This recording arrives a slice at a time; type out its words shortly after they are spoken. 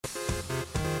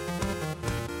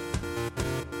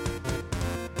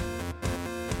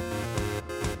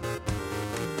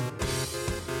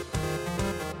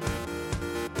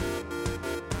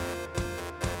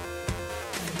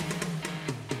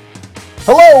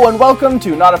Hello and welcome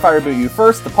to Not If I Reboot You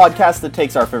First, the podcast that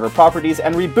takes our favorite properties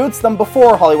and reboots them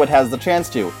before Hollywood has the chance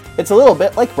to. It's a little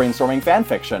bit like brainstorming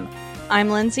fanfiction.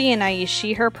 I'm Lindsay and I use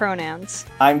she, her pronouns.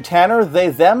 I'm Tanner, they,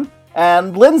 them,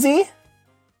 and Lindsay.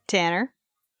 Tanner.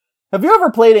 Have you ever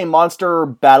played a monster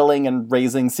battling and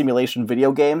raising simulation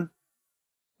video game?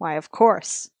 Why, of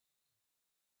course.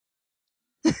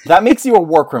 That makes you a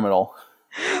war criminal.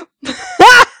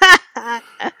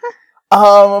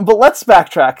 But let's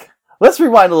backtrack. Let's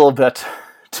rewind a little bit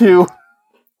to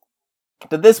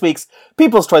this week's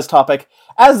People's Choice topic,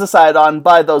 as decided on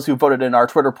by those who voted in our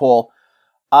Twitter poll.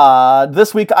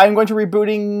 This week I'm going to be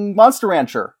rebooting Monster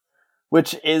Rancher,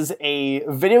 which is a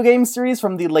video game series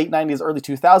from the late 90s, early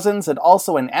 2000s, and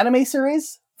also an anime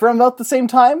series from about the same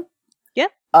time.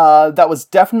 Yep. That was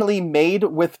definitely made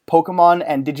with Pokemon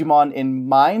and Digimon in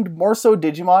mind, more so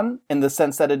Digimon, in the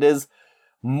sense that it is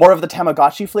more of the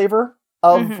Tamagotchi flavor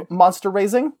of monster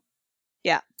raising.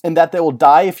 Yeah. And that they will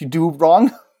die if you do wrong.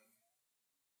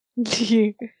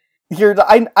 Here,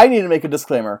 I need to make a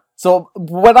disclaimer. So,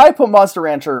 when I put Monster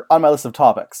Rancher on my list of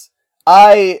topics,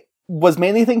 I was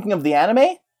mainly thinking of the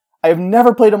anime. I have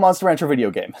never played a Monster Rancher video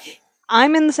game.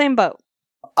 I'm in the same boat.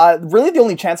 Really, the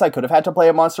only chance I could have had to play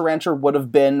a Monster Rancher would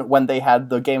have been when they had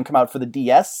the game come out for the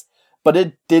DS, but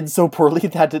it did so poorly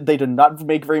that they did not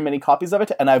make very many copies of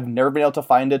it, and I've never been able to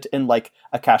find it in, like,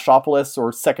 a Cashopolis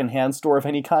or secondhand store of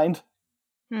any kind.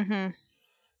 Mm-hmm.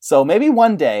 So maybe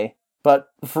one day, but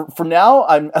for now,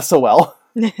 I'm SOL.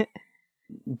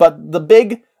 But the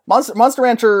big Monster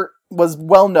Rancher was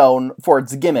well known for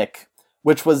its gimmick,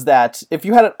 which was that if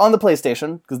you had it on the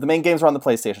PlayStation, because the main games were on the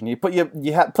PlayStation, you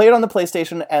play it on the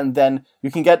PlayStation, and then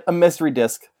you can get a mystery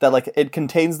disc that it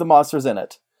contains the monsters in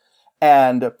it.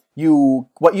 And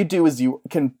what you do is you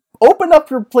can open up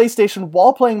your PlayStation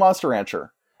while playing Monster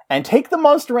Rancher, and take the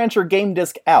Monster Rancher game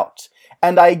disc out.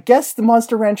 And I guess the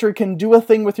Monster Rancher can do a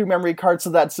thing with your memory card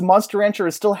so that Monster Rancher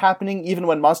is still happening even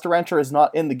when Monster Rancher is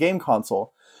not in the game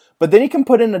console. But then you can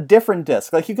put in a different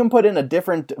disc. Like, you can put in a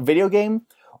different video game,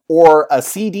 or a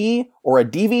CD, or a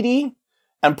DVD,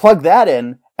 and plug that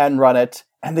in and run it,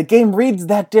 and the game reads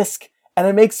that disc, and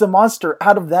it makes a monster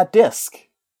out of that disc.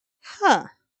 Huh.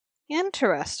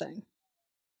 Interesting.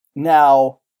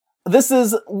 Now, this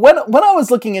is, when I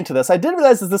was looking into this, I did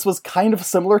realize that this was kind of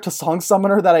similar to Song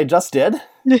Summoner that I just did.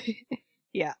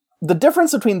 Yeah. The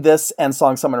difference between this and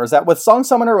Song Summoner is that with Song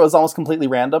Summoner it was almost completely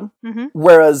random, Mm-hmm.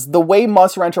 whereas the way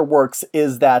Monster Rancher works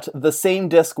is that the same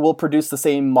disc will produce the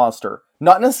same monster.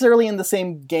 Not necessarily in the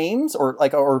same games, or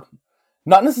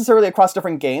not necessarily across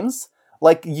different games,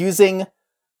 like using...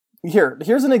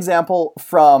 Here's an example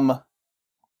from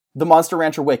the Monster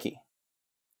Rancher wiki.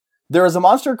 There is a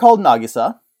monster called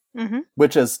Nagisa,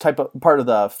 which is part of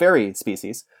the fairy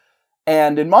species.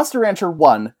 And in Monster Rancher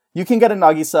 1, you can get a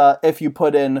Nagisa if you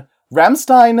put in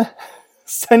Ramstein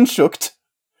Senshukt,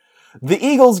 The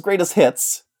Eagle's Greatest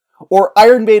Hits, or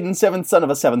Iron Maiden Seventh Son of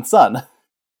a Seventh Son.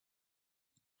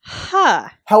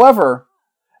 Huh. However,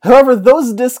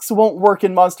 those discs won't work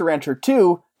in Monster Rancher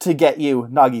 2 to get you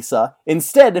Nagisa.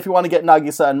 Instead, if you want to get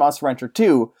Nagisa in Monster Rancher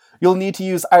 2, you'll need to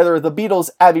use either the Beatles'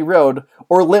 Abbey Road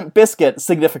or Limp Bizkit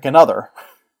Significant Other.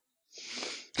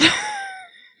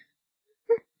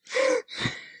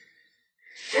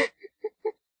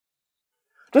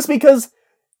 Just because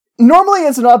normally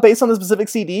it's not based on the specific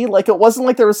CD, like it wasn't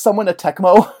like there was someone at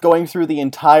Tecmo going through the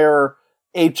entire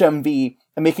HMV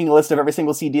and making a list of every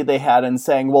single CD they had and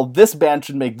saying, well, this band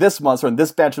should make this monster and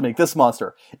this band should make this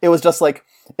monster. It was just like,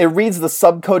 it reads the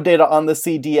subcode data on the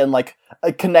CD and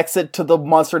it connects it to the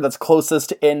monster that's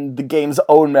closest in the game's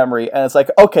own memory. And it's like,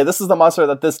 okay, this is the monster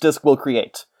that this disc will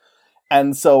create.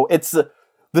 And so it's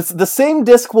the same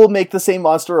disc will make the same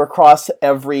monster across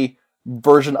every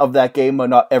version of that game, but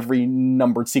not every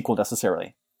numbered sequel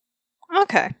necessarily.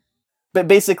 Okay. But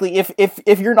basically, if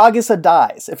your Nagisa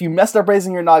dies, if you messed up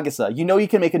raising your Nagisa, you know you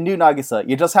can make a new Nagisa.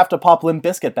 You just have to pop Limp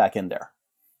Bizkit back in there.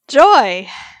 Joy!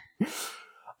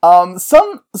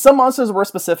 Some monsters were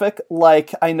specific,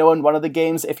 like I know in one of the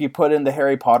games, if you put in the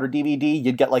Harry Potter DVD,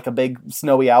 you'd get like a big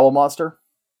snowy owl monster.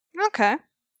 Okay.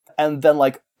 And then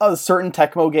certain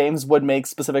Tecmo games would make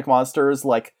specific monsters,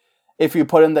 like if you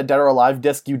put in the Dead or Alive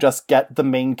disc, you just get the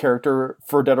main character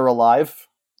for Dead or Alive.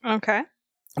 Okay.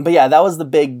 But yeah, that was the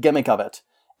big gimmick of it.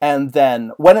 And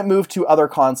then when it moved to other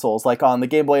consoles, like on the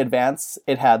Game Boy Advance,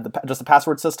 it had just a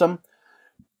password system.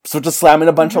 So just slam in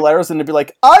a bunch of letters and it'd be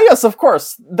like, yes, of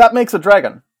course, that makes a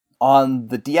dragon. On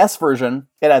the DS version,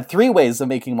 it had 3 ways of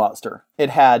making monster.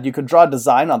 You could draw a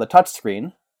design on the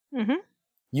touchscreen. Mm-hmm.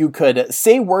 You could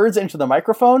say words into the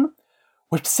microphone,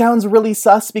 which sounds really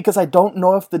sus because I don't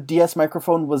know if the DS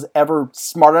microphone was ever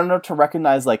smart enough to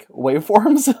recognize, like,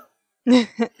 waveforms.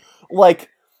 Like,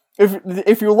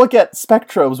 if you look at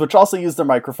Spectrobes, which also use their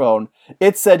microphone,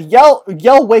 it said, yell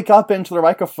wake up into their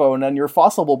microphone and your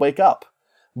fossil will wake up.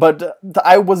 But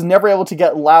I was never able to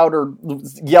get loud or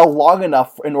yell long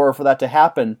enough in order for that to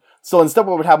happen. So instead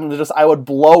what would happen is just I would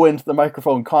blow into the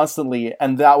microphone constantly,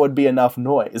 and that would be enough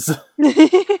noise.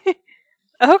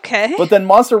 Okay. But then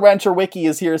Monster Rancher Wiki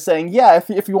is here saying, yeah,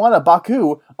 if you want a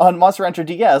Baku on Monster Rancher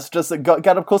DS, just get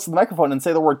up close to the microphone and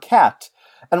say the word cat.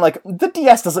 And like, the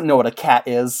DS doesn't know what a cat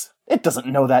is. It doesn't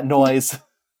know that noise.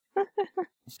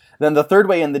 Then the third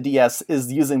way in the DS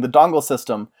is using the dongle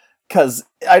system, because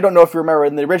I don't know if you remember,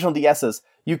 in the original DSs,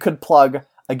 you could plug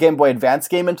a Game Boy Advance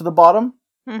game into the bottom.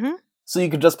 Mm-hmm. So you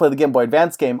could just play the Game Boy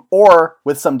Advance game, or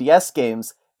with some DS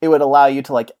games, it would allow you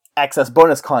to like access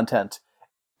bonus content.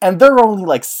 And there are only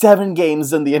like 7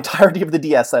 games in the entirety of the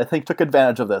DS that I think took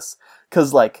advantage of this.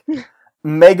 Because like,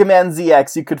 Mega Man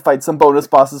ZX, you could fight some bonus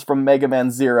bosses from Mega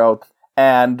Man Zero,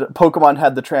 and Pokemon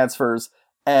had the transfers,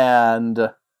 and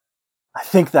I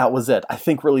think that was it. I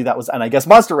think really that was, and I guess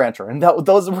Monster Rancher, and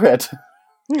those were it.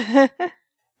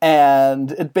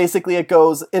 And it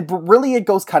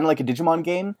goes kind of like a Digimon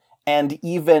game, and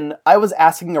even, I was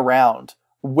asking around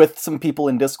with some people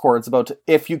in Discords about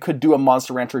if you could do a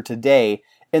Monster Rancher today,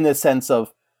 in the sense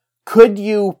of, could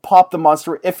you pop the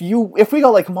Monster... If we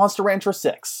got like Monster Rancher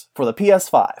 6 for the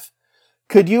PS5,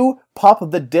 could you pop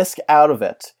the disc out of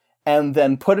it, and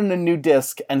then put in a new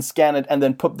disc, and scan it, and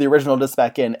then put the original disc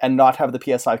back in, and not have the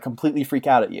PS5 completely freak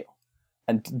out at you?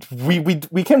 And we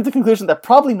came to the conclusion that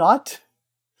probably not.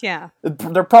 Yeah.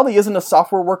 There probably isn't a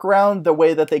software workaround the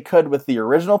way that they could with the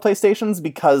original PlayStations,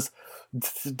 because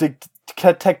the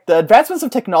advancements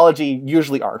of technology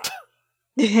usually aren't.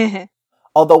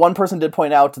 Although one person did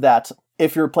point out that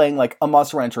if you're playing like a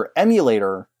Monster Rancher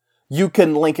emulator, you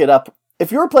can link it up.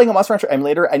 If you're playing a Monster Rancher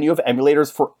emulator and you have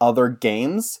emulators for other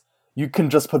games, you can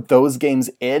just put those games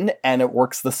in and it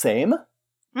works the same.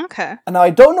 Okay. And now I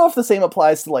don't know if the same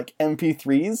applies to like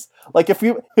MP3s. Like if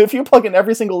you plug in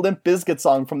every single Limp Bizkit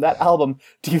song from that album,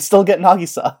 do you still get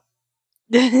Nagisa?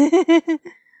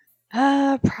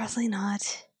 Probably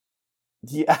not.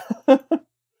 Yeah.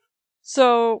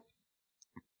 So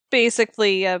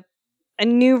basically a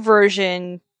new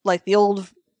version, like the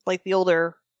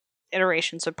older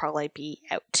iterations, would probably be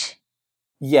out.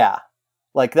 Yeah.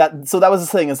 Like that, so that was the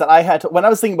thing, is that when I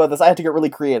was thinking about this, I had to get really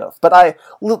creative. But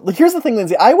here's the thing,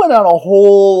 Lindsay, I went on a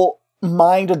whole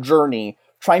mind journey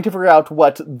trying to figure out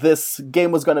what this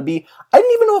game was going to be. I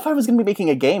didn't even know if I was going to be making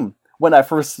a game when I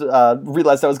first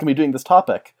realized I was going to be doing this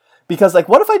topic. Because, like,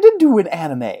 what if I did do an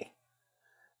anime?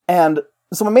 And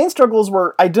so my main struggles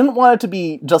were, I didn't want it to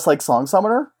be just like Song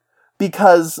Summoner,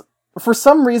 because for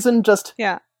some reason, just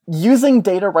using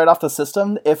data right off the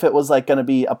system, if it was like going to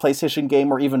be a PlayStation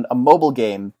game or even a mobile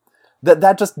game,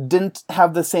 that just didn't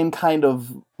have the same kind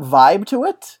of vibe to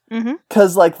it.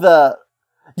 Because like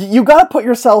you gotta put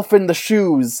yourself in the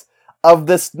shoes of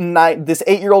this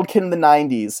 8-year-old kid in the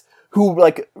 90s who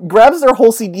like grabs their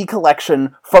whole CD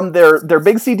collection from their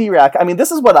big CD rack. I mean,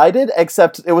 this is what I did,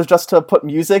 except it was just to put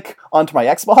music onto my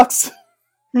Xbox.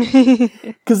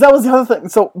 Because that was the other thing.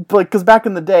 So, because back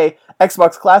in the day,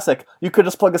 Xbox Classic, you could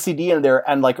just plug a CD in there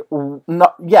and like,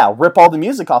 rip all the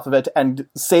music off of it and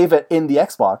save it in the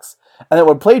Xbox, and it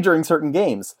would play during certain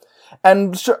games.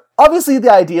 And sure, obviously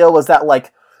the idea was that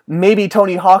like, maybe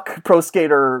Tony Hawk Pro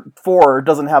Skater 4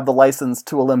 doesn't have the license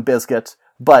to a Limp Bizkit,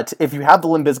 but if you have the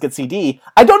Limp Bizkit CD,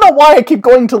 I don't know why I keep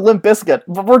going to Limp Bizkit,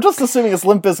 but we're just assuming it's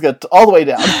Limp Bizkit all the way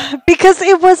down. Because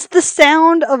it was the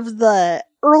sound of the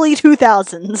early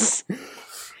 2000s.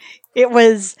 It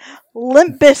was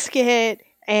Limp Bizkit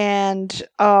and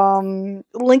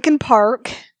Linkin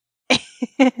Park.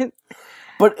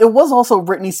 But it was also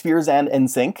Britney Spears and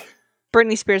NSYNC.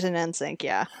 Britney Spears and NSYNC,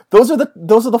 yeah. Those are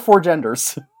the 4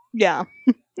 genders. Yeah.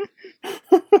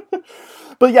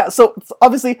 But yeah, so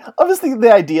obviously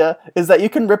the idea is that you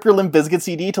can rip your Limp Bizkit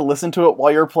CD to listen to it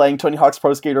while you're playing Tony Hawk's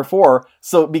Pro Skater 4.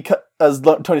 So because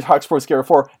Tony Hawk's Pro Skater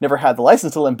 4 never had the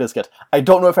license to Limp Bizkit, I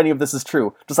don't know if any of this is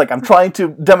true. Just like I'm trying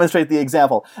to demonstrate the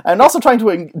example, and also trying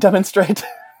to demonstrate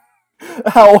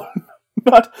how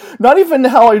not even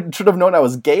how I should have known I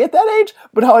was gay at that age,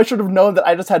 but how I should have known that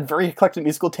I just had very eclectic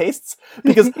musical tastes.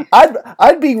 Because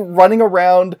I'd be running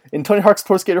around in Tony Hawk's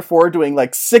Pro Skater 4 doing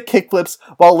like sick kickflips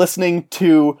while listening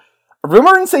to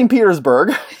Rumor in St.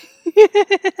 Petersburg,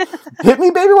 Hit Me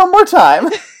Baby One More Time,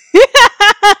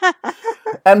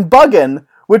 and Buggin',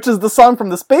 which is the song from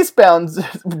the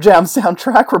Spacebound Jam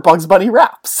soundtrack where Bugs Bunny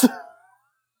raps.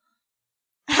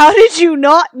 How did you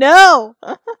not know?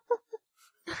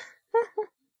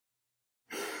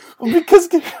 Because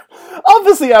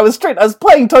obviously I was straight. I was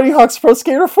playing Tony Hawk's Pro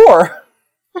Skater 4.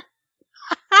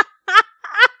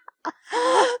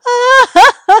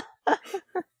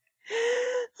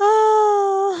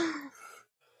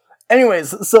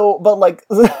 Anyways, so, but like,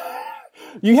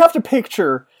 you have to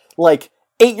picture, like,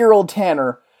 8-year-old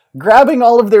Tanner grabbing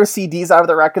all of their CDs out of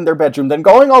the rack in their bedroom, then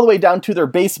going all the way down to their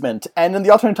basement, and in the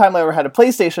alternate timeline where I had a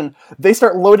PlayStation, they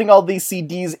start loading all these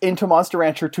CDs into Monster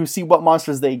Rancher to see what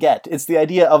monsters they get. It's the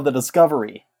idea of the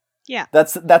discovery. Yeah.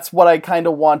 That's what I kind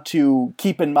of want to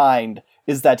keep in mind,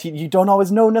 is that you don't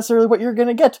always know necessarily what you're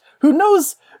gonna get. Who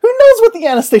knows what the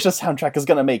Anastasia soundtrack is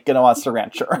gonna make in a Monster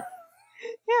Rancher?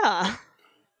 Yeah.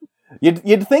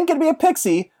 You'd think it'd be a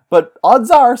Pixie, but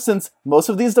odds are, since most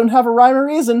of these don't have a rhyme or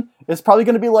reason, it's probably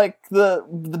going to be like the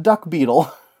duck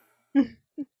beetle.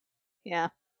 Yeah.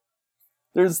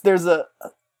 There's a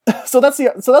so that's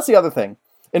the other thing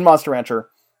in Monster Rancher.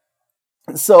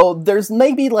 So there's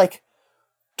maybe like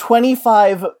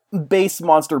 25 base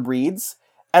monster breeds,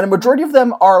 and a majority of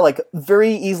them are like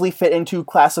very easily fit into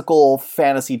classical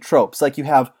fantasy tropes. Like you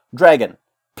have dragon,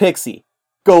 pixie,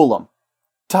 golem,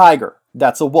 tiger.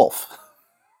 That's a wolf.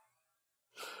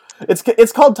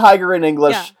 It's called Tiger in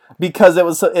English because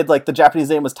it like the Japanese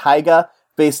name was Taiga,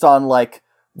 based on like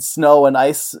snow and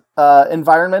ice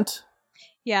environment.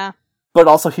 Yeah. But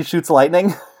also he shoots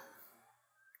lightning.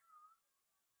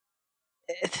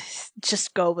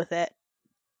 Just go with it.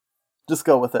 Just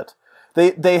go with it.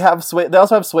 They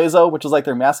also have Suezo, which is like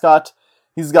their mascot.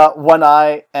 He's got one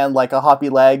eye and like a hoppy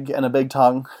leg and a big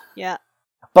tongue. Yeah.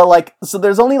 But like, so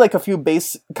there's only like a few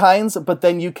base kinds, but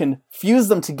then you can fuse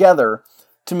them together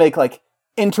to make like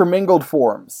intermingled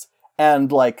forms,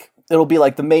 and like it'll be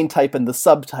like the main type and the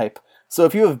subtype. So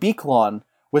if you have Beaklon,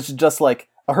 which is just like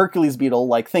a Hercules beetle,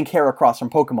 like think Heracross from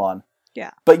Pokemon.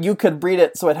 Yeah. But you could breed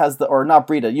it so it has or not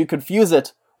breed it. You could fuse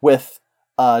it with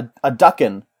a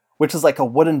Duckin, which is like a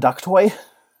wooden duck toy.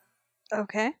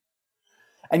 Okay.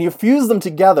 And you fuse them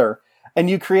together, and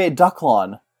you create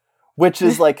Ducklon, which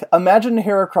is like, imagine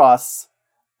Heracross,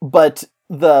 but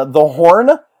the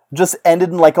horn just ended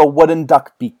in like a wooden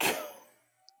duck beak.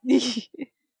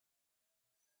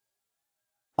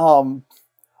 Oh,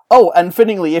 and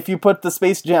fittingly, if you put the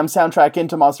Space Jam soundtrack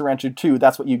into Monster Rancher 2,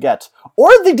 that's what you get. Or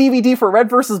the DVD for Red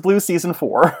vs. Blue Season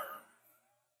 4.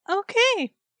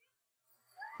 Okay.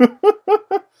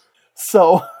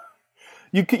 So,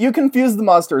 you confuse the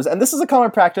monsters, and this is a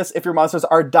common practice if your monsters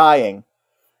are dying.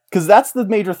 Because that's the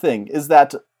major thing, is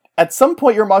that at some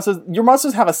point your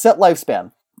monsters have a set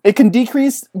lifespan. It can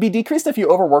be decreased if you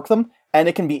overwork them, and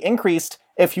it can be increased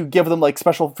if you give them like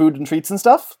special food and treats and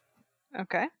stuff.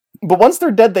 Okay. But once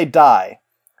they're dead, they die.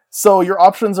 So your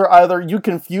options are either you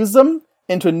can fuse them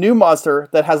into a new monster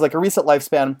that has like a reset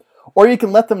lifespan, or you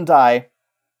can let them die,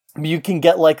 but you can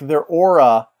get like their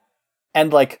aura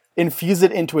and like infuse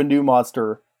it into a new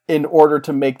monster in order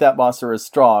to make that monster as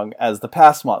strong as the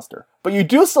past monster. But you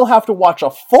do still have to watch a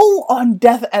full-on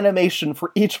death animation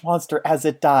for each monster as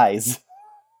it dies.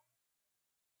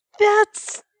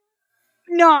 That's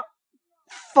not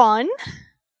fun.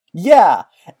 Yeah,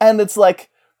 and it's like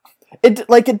it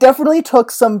definitely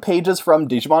took some pages from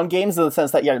Digimon games in the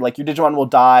sense that like your Digimon will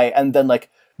die, and then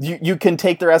like you can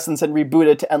take their essence and reboot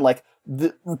it and like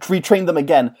retrain them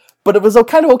again. But it was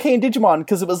kind of okay in Digimon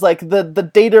because it was like the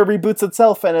data reboots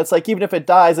itself, and it's like even if it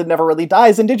dies, it never really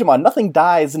dies in Digimon. Nothing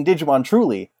dies in Digimon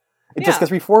truly. It just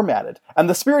gets reformatted, and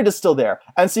the spirit is still there.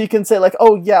 And so you can say like,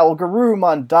 oh yeah, well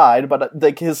Garurumon died, but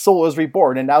like his soul was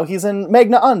reborn, and now he's in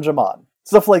Magna Angemon.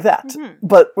 Stuff like that. Mm-hmm.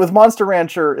 But with Monster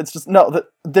Rancher, it's just, no,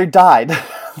 they died.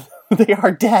 They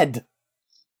are dead.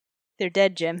 They're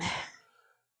dead, Jim.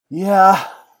 Yeah.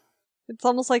 It's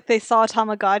almost like they saw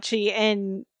Tamagotchi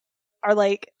and are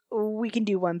like, we can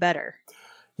do one better.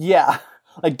 Yeah.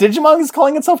 Like, Digimon is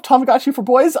calling itself Tamagotchi for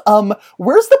boys?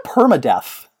 Where's the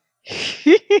permadeath?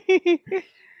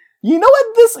 You know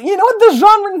what this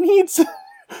genre needs?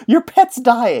 Your pet's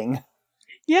dying.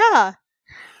 Yeah.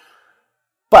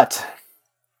 But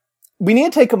we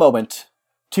need to take a moment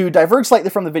to diverge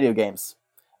slightly from the video games.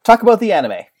 Talk about the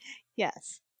anime.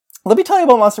 Yes. Let me tell you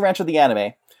about Monster Rancher the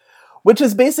anime, which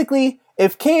is basically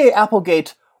if K.A.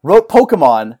 Applegate wrote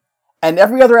Pokemon and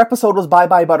every other episode was Bye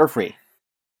Bye Butterfree.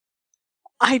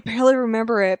 I barely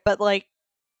remember it, but like,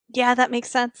 yeah, that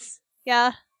makes sense.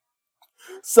 Yeah.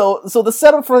 So the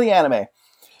setup for the anime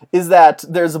is that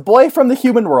there's a boy from the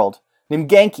human world named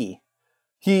Genki.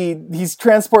 He's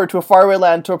transported to a faraway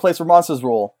land to a place where monsters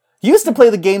rule. He used to play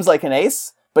the games like an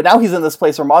ace, but now he's in this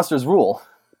place where monsters rule.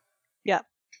 Yeah.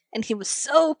 And he was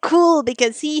so cool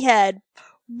because he had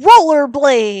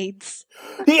rollerblades!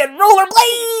 He had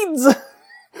rollerblades!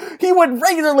 He would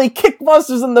regularly kick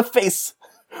monsters in the face.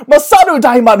 Masaru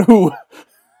Daimanhu!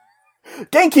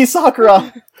 Genki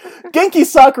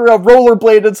Sakura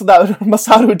rollerbladed so that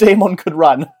Masaru Daimon could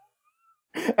run.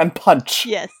 And punch.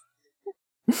 Yes.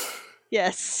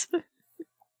 Yes.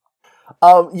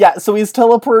 So he's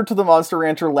teleported to the Monster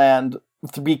Rancher land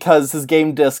because his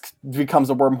game disc becomes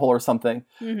a wormhole or something.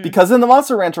 Mm-hmm. Because in the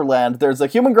Monster Rancher land, there's a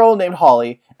human girl named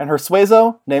Holly, and her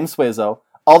Suezo, named Suezo.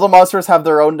 All the monsters have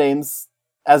their own names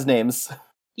as names.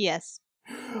 Yes.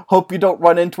 Hope you don't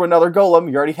run into another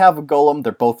golem. You already have a golem.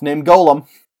 They're both named Golem.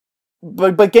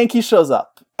 But Genki shows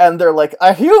up, and they're like,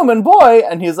 a human boy,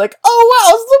 and he's like, oh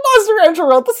wow, it's the Monster Rancher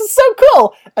world, this is so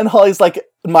cool! And Holly's like,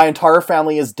 my entire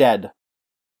family is dead.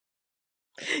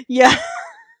 Yeah.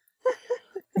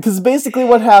 Because basically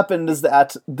what happened is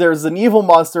that there's an evil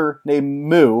monster named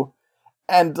Mu,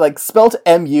 and like spelt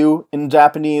M-U in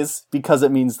Japanese because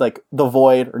it means like the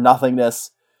void or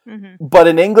nothingness. Mm-hmm. But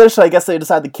in English, I guess they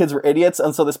decided the kids were idiots,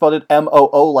 and so they spelled it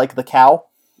M-O-O like the cow.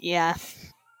 Yeah.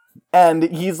 And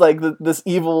he's like this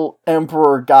evil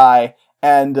emperor guy,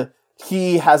 and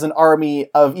he has an army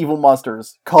of evil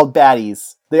monsters called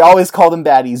baddies. They always call them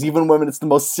baddies, even when it's the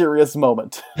most serious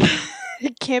moment.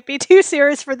 It can't be too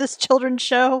serious for this children's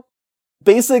show.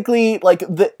 Basically, like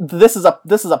this is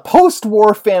a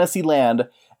post-war fantasy land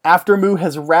after Mu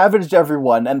has ravaged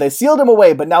everyone, and they sealed him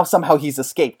away, but now somehow he's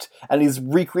escaped, and he's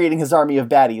recreating his army of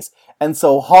baddies. And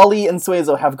so Holly and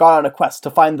Suezo have gone on a quest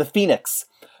to find the Phoenix,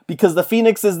 because the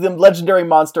Phoenix is the legendary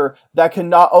monster that can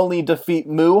not only defeat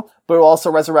Mu, but will also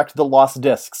resurrect the lost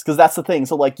discs. Because that's the thing.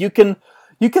 So like you can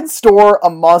store a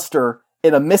monster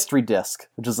in a mystery disc,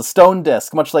 which is a stone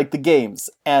disc, much like the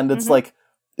games, and it's like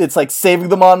saving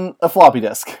them on a floppy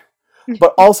disk.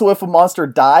 But also, if a monster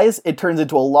dies, it turns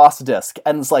into a lost disc,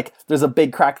 and it's like there's a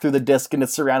big crack through the disc, and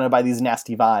it's surrounded by these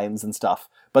nasty vines and stuff.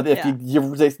 But if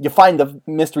you find the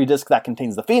mystery disc that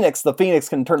contains the Phoenix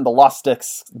can turn the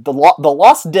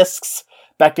lost discs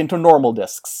back into normal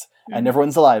discs, and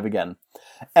everyone's alive again.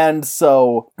 And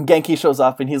so Genki shows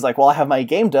up, and he's like, "Well, I have my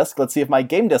game disc. Let's see if my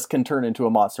game disc can turn into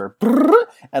a monster."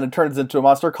 And it turns into a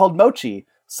monster called Mochi,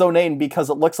 so named because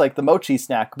it looks like the mochi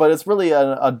snack, but it's really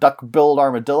a duck-billed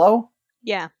armadillo.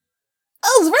 Yeah.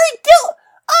 Oh, it's very cute!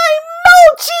 I'm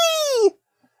Mochi!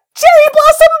 Cherry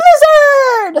Blossom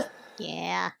Blizzard!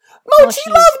 Yeah. Mochi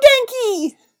love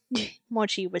Genki!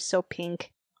 Mochi was so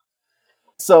pink.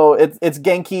 So it's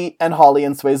Genki and Holly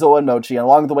and Suezo and Mochi, and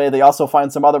along the way they also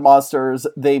find some other monsters.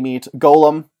 They meet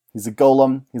Golem. He's a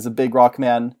golem. He's a big rock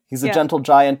man. He's a gentle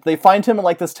giant. They find him in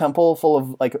like this temple full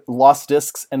of like lost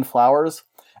discs and flowers,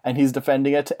 and he's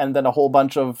defending it, and then a whole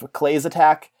bunch of clays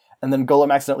attack. And then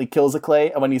Golem accidentally kills a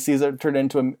clay, and when he sees it turn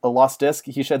into a lost disc,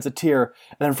 he sheds a tear,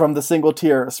 and then from the single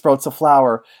tear sprouts a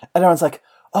flower. And everyone's like,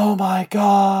 oh my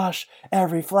gosh,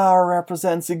 every flower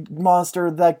represents a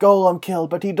monster that Golem killed,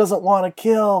 but he doesn't want to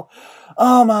kill.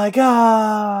 Oh my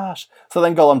gosh. So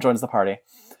then Golem joins the party.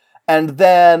 And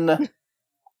then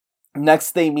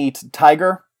next they meet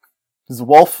Tiger, who's a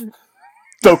wolf.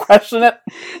 Don't question it.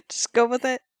 Just go with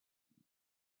it.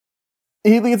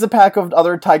 He leads a pack of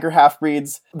other tiger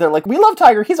half-breeds. They're like, we love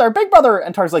Tiger, he's our big brother!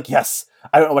 And Tiger's like, yes,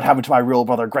 I don't know what happened to my real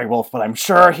brother Grey Wolf, but I'm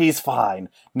sure he's fine.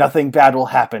 Nothing bad will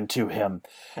happen to him.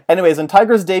 Anyways, in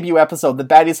Tiger's debut episode, the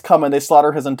baddies come and they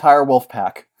slaughter his entire wolf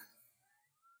pack.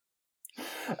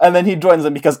 And then he joins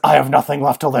them because I have nothing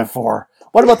left to live for.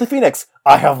 What about the Phoenix?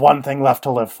 I have one thing left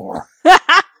to live for.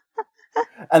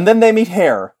 And then they meet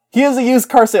Hare. He is a used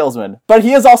car salesman, but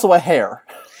he is also a hare.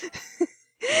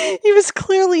 He was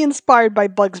clearly inspired by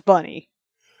Bugs Bunny.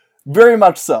 Very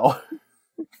much so.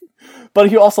 But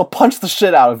he also punched the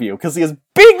shit out of you, because he has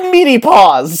big meaty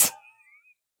paws!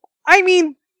 I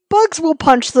mean, Bugs will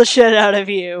punch the shit out of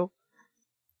you.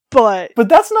 But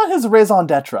that's not his raison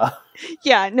d'etre.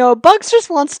 Yeah, no, Bugs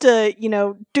just wants to,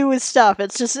 do his stuff.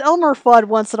 It's just Elmer Fudd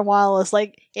once in a while is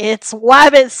like, it's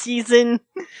Wabbit season!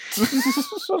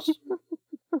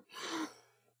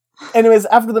 Anyways,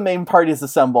 after the main party is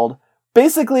assembled,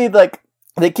 basically, like,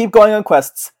 they keep going on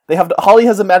quests. Holly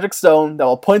has a magic stone that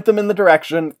will point them in the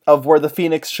direction of where the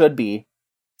Phoenix should be.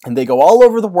 And they go all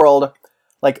over the world,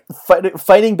 like,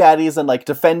 fighting baddies and, like,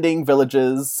 defending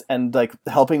villages and, like,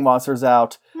 helping monsters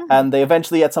out. Mm-hmm. And they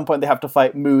eventually, at some point, they have to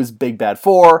fight Mu's Big Bad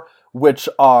Four, which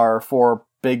are 4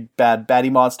 big bad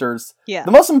baddie monsters. Yeah.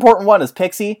 The most important one is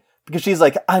Pixie, because she's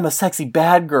like, I'm a sexy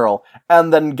bad girl.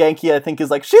 And then Genki, I think, is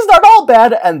like, she's not all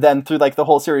bad. And then through, like, the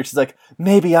whole series, she's like,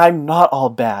 maybe I'm not all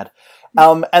bad.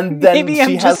 And then maybe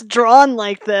I'm just drawn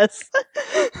like this.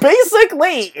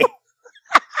 Basically!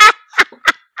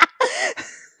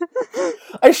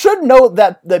 I should note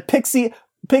that Pixie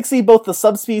Pixie, both the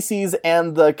subspecies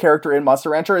and the character in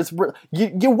Monster Rancher,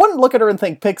 you wouldn't look at her and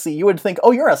think Pixie. You would think,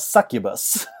 oh, you're a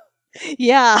succubus.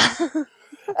 Yeah.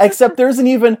 Except there's an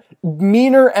even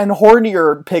meaner and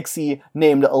hornier Pixie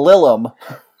named Lilim.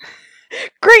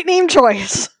 Great name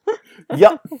choice.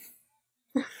 Yep.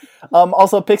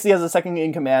 Also, Pixie has a second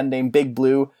in command named Big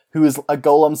Blue, who is a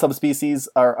golem subspecies,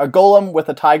 or a golem with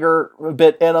a tiger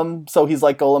bit in him, so he's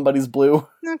like Golem, but he's blue.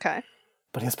 Okay.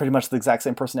 But he has pretty much the exact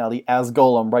same personality as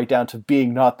Golem, right down to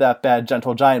being not that bad,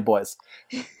 gentle giant boys.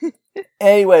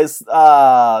 Anyways,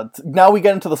 now we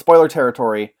get into the spoiler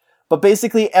territory. But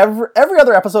basically, every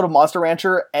other episode of Monster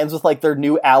Rancher ends with, like, their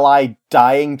new ally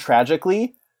dying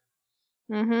tragically.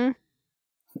 Mm-hmm.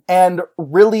 And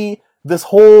really, this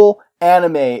whole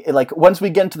anime, like, once we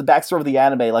get into the backstory of the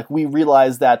anime, like, we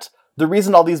realize that the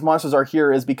reason all these monsters are here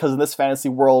is because in this fantasy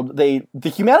world, the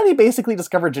humanity basically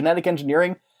discovered genetic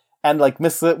engineering and, like,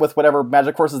 mix it with whatever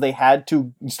magic forces they had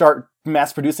to start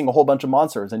mass-producing a whole bunch of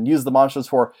monsters and use the monsters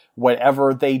for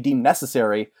whatever they deem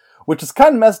necessary, which is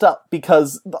kind of messed up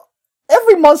because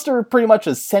every monster pretty much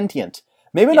is sentient.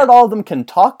 Maybe not all of them can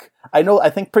talk.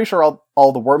 Pretty sure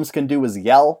all the worms can do is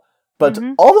yell, but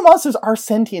all the monsters are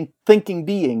sentient, thinking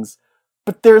beings.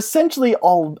 But they're essentially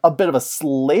all a bit of a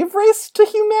slave race to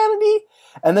humanity,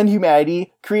 and then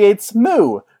humanity creates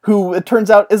Mu, who it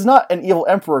turns out is not an evil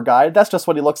emperor guy. That's just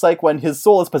what he looks like when his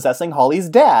soul is possessing Holly's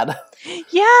dad.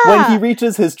 Yeah! When he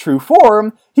reaches his true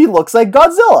form, he looks like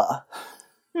Godzilla.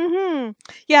 Mm-hmm.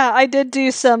 Yeah, I did do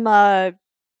some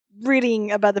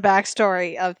reading about the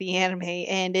backstory of the anime,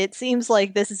 and it seems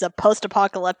like this is a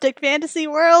post-apocalyptic fantasy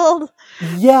world.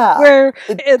 Yeah. Where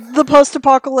the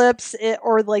post-apocalypse,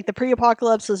 or like the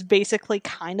pre-apocalypse, was basically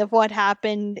kind of what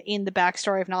happened in the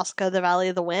backstory of Nausicaa, the Valley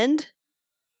of the Wind.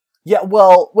 Yeah,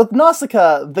 well, with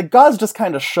Nausicaa, the gods just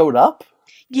kind of showed up.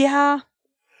 Yeah.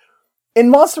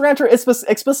 In Monster Rancher, it's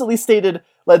explicitly stated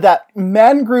like, that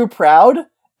man grew proud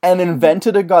and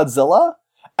invented a Godzilla,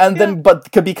 and then,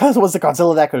 but because it was a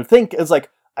Godzilla that could think, it's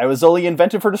like, I was only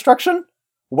invented for destruction?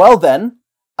 Well then,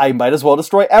 I might as well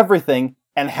destroy everything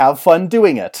and have fun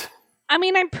doing it. I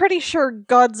mean, I'm pretty sure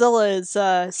Godzilla is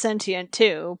sentient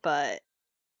too, but...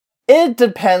 It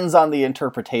depends on the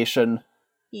interpretation.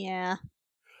 Yeah.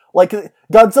 Like,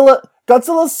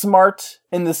 Godzilla's smart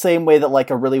in the same way that, like,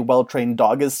 a really well-trained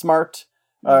dog is smart.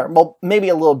 Well, maybe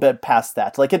a little bit past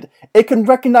that. Like, it can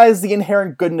recognize the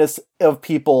inherent goodness of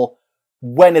people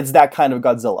when it's that kind of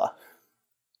Godzilla.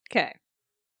 Okay.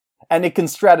 And it can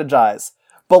strategize.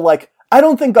 But, like, I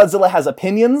don't think Godzilla has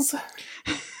opinions.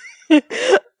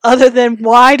 Other than,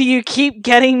 why do you keep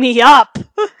getting me up?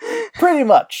 Pretty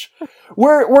much.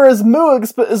 Whereas Mu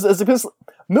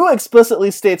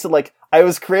explicitly states that, like, I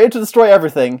was created to destroy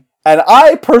everything, and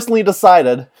I personally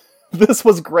decided this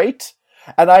was great,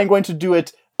 and I'm going to do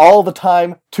it all the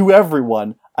time to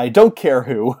everyone. I don't care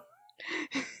who.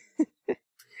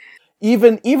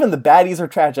 Even the baddies are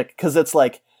tragic, because it's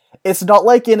like, it's not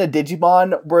like in a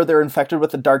Digimon where they're infected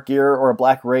with a dark gear or a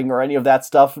black ring or any of that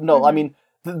stuff. No, I mean,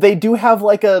 they do have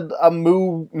like a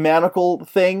Mu manacle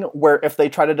thing where if they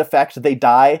try to defect, they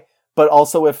die, but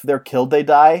also if they're killed, they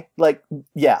die. Like,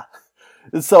 yeah.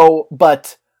 So,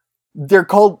 but they're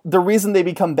called, the reason they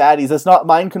become baddies, it's not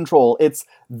mind control, it's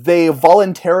they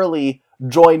voluntarily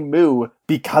join Mu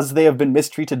because they have been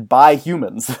mistreated by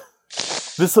humans.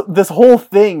 This whole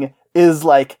thing is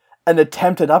like an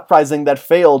attempt at uprising that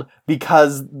failed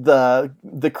because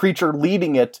the creature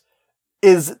leading it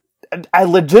is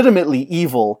legitimately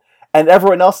evil, and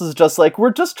everyone else is just like,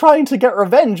 we're just trying to get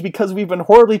revenge because we've been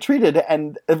horribly treated,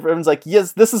 and everyone's like,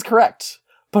 yes, this is correct,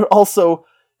 but also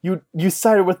you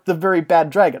sided with the very bad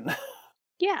dragon.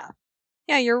 Yeah,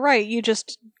 you're right, you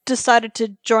just decided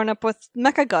to join up with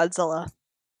Mechagodzilla.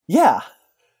 Yeah.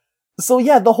 So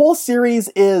yeah, the whole series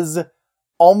is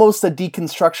almost a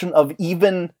deconstruction of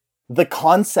even the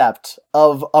concept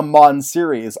of a Mon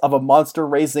series, of a monster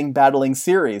raising battling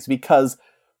series, because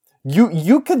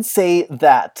you could say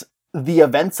that the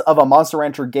events of a Monster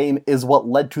Rancher game is what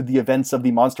led to the events of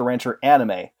the Monster Rancher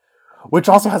anime, which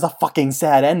also has a fucking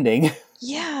sad ending.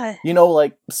 Yeah. You know,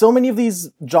 like, so many of these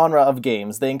genre of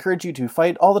games, they encourage you to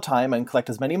fight all the time and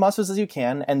collect as many monsters as you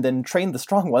can, and then train the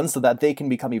strong ones so that they can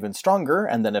become even stronger,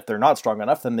 and then if they're not strong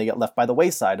enough, then they get left by the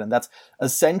wayside, and that's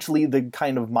essentially the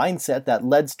kind of mindset that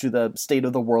led to the state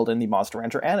of the world in the Monster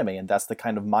Rancher anime, and that's the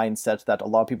kind of mindset that a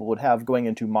lot of people would have going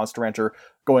into Monster Rancher,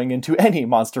 going into any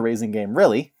monster-raising game,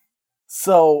 really.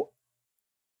 So,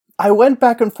 I went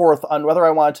back and forth on whether I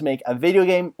wanted to make a video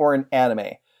game or an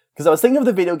anime. Because I was thinking of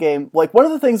the video game, like, one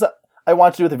of the things that I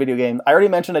wanted to do with the video game, I already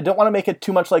mentioned I don't want to make it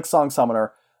too much like Song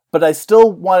Summoner, but I still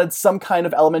wanted some kind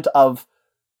of element of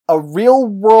a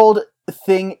real-world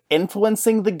thing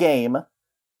influencing the game,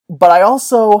 but I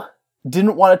also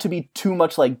didn't want it to be too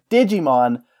much like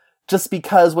Digimon, just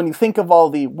because when you think of all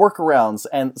the workarounds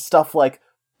and stuff like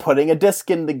putting a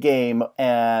disc in the game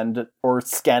or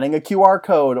scanning a QR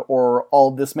code or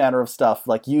all this manner of stuff,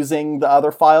 like using the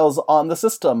other files on the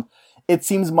system, it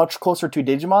seems much closer to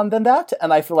Digimon than that,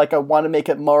 and I feel like I want to make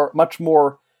it much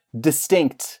more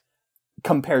distinct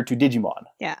compared to Digimon.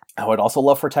 Yeah. I would also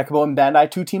love for Tecmo and Bandai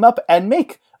to team up and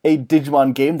make a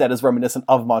Digimon game that is reminiscent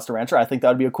of Monster Rancher. I think that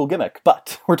would be a cool gimmick,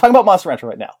 but we're talking about Monster Rancher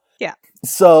right now. Yeah.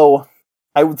 So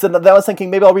I was thinking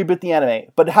maybe I'll reboot the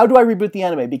anime, but how do I reboot the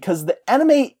anime? Because the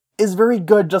anime is very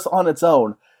good just on its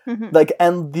own.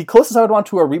 And the closest I would want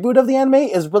to a reboot of the anime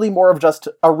is really more of just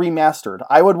a remastered.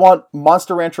 I would want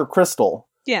Monster Rancher Crystal.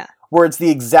 Yeah. Where it's the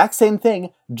exact same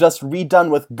thing, just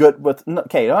redone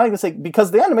okay, I'm gonna say,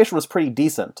 because the animation was pretty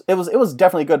decent. It was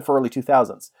definitely good for early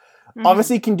 2000s.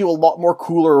 Obviously, you can do a lot more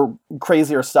cooler,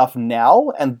 crazier stuff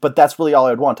now, but that's really all I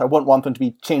would want. I wouldn't want them to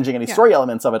be changing any story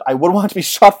elements of it. I would want it to be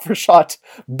shot for shot,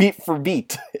 beat for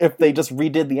beat, if they just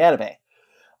redid the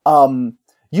anime.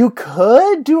 You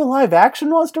could do a live-action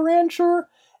Monster Rancher,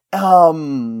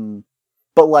 but,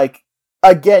 like,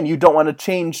 again, you don't want to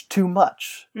change too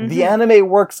much. The anime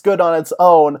works good on its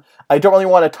own. I don't really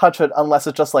want to touch it unless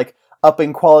it's just, like,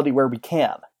 upping quality where we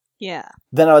can. Yeah.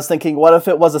 Then I was thinking, what if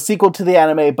it was a sequel to the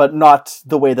anime, but not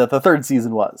the way that the third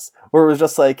season was? Where it was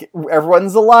just like,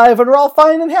 everyone's alive and we're all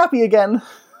fine and happy again.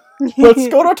 Let's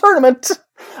go to a tournament.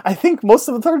 I think most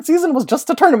of the third season was just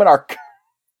a tournament arc.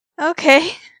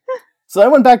 Okay. So I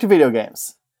went back to video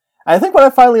games. And I think what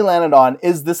I finally landed on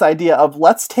is this idea of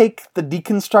let's take the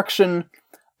deconstruction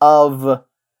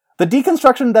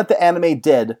that the anime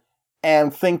did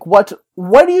and think, what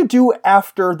do you do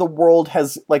after the world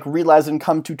has, like, realized and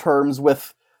come to terms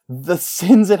with the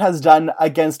sins it has done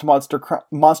against monster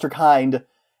kind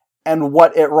and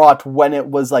what it wrought when it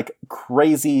was, like,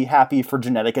 crazy happy for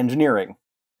genetic engineering.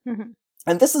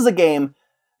 And this is a game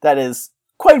that is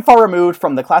quite far removed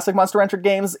from the classic Monster Rancher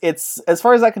games. It's, as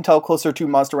far as I can tell, closer to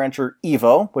Monster Rancher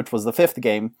Evo, which was the 5th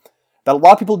game, that a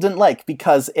lot of people didn't like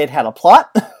because it had a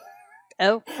plot.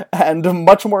 Oh. And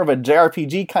much more of a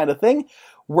JRPG kind of thing.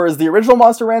 Whereas the original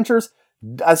Monster Ranchers,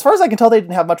 as far as I can tell, they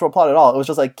didn't have much of a plot at all. It was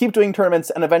just like, keep doing tournaments,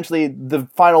 and eventually the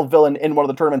final villain in one of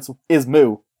the tournaments is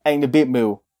Moo. And to beat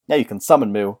Moo, now you can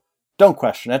summon Moo. Don't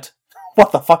question it.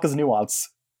 What the fuck is nuance?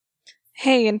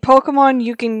 Hey, in Pokemon,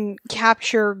 you can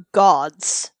capture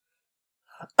gods.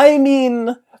 I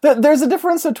mean, there's a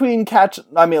difference between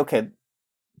okay,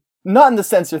 not in the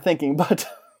sense you're thinking, but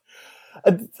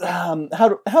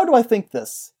how do I think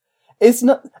this? It's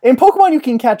not in Pokemon you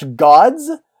can catch gods,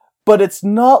 but it's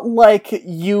not like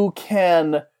you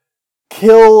can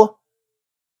kill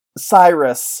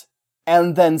Cyrus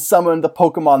and then summon the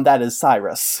Pokemon that is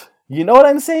Cyrus. You know what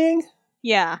I'm saying?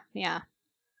 Yeah.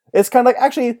 It's kind of like,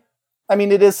 actually, I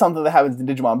mean, it is something that happens in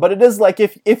Digimon, but it is like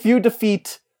if you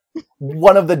defeat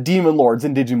one of the Demon Lords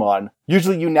in Digimon,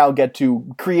 usually you now get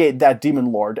to create that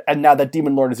Demon Lord, and now that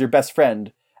Demon Lord is your best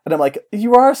friend. And I'm like,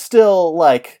 you are still,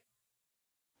 like,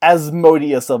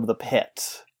 Asmodeus of the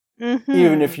Pit.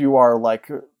 Even if you are, like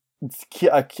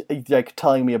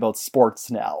telling me about sports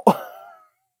now.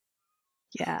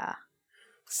 Yeah.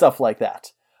 Stuff like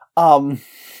that.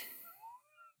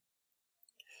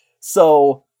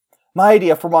 So, my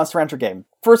idea for Monster Rancher game.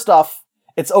 First off,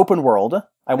 it's open world.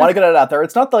 I want to get it out there.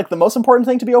 It's not, like, the most important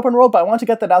thing to be open world, but I want to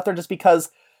get that out there just because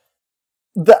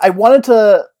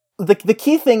the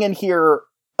key thing in here,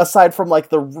 aside from, like,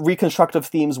 the reconstructive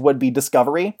themes, would be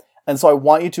discovery. And so I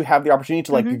want you to have the opportunity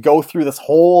to, like, go through this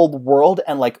whole world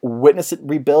and, like, witness it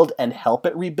rebuild and help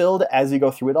it rebuild as you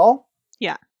go through it all.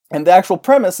 Yeah. And the actual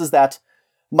premise is that,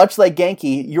 much like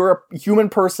Genki, you're a human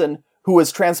person who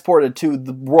is transported to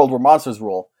the world where monsters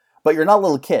rule. But you're not a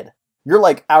little kid. You're,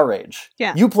 like, our age.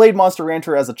 Yeah. You played Monster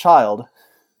Rancher as a child.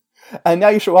 And now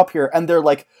you show up here and they're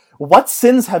like, what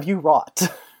sins have you wrought?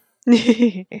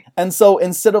 And so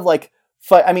instead of, like,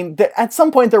 at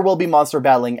some point there will be monster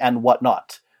battling and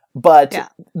whatnot. But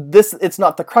it's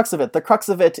not the crux of it. The crux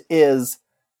of it is,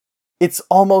 it's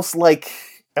almost like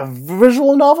a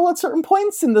visual novel at certain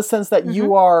points, in the sense that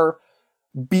you're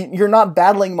not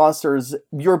battling monsters,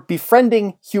 you're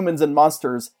befriending humans and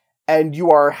monsters, and you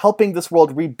are helping this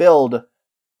world rebuild,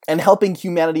 and helping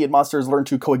humanity and monsters learn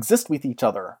to coexist with each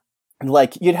other.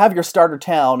 Like, you'd have your starter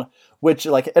town, which,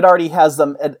 like, it already has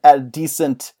them at a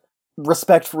decent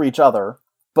respect for each other,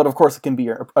 but of course it can be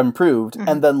improved.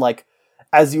 And then, like,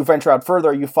 as you venture out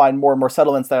further, you find more and more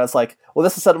settlements that it's like, well,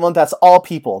 this is a settlement that's all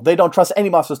people. They don't trust any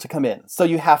monsters to come in. So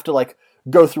you have to, like,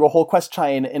 go through a whole quest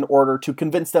chain in order to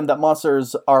convince them that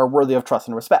monsters are worthy of trust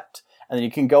and respect. And then you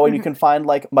can go and you can find,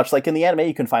 like, much like in the anime,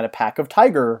 you can find a pack of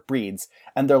tiger breeds.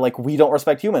 And they're like, we don't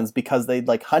respect humans because they,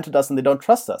 like, hunted us and they don't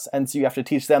trust us. And so you have to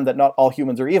teach them that not all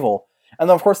humans are evil. And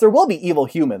then, of course, there will be evil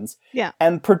humans. Yeah.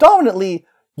 And predominantly,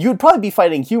 you'd probably be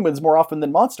fighting humans more often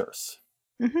than monsters.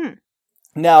 Mm-hmm.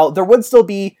 Now, there would still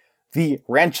be the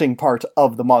ranching part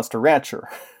of the Monster Rancher.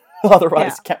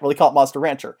 Otherwise, you can't really call it Monster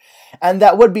Rancher. And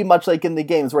that would be much like in the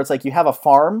games, where it's like you have a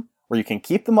farm where you can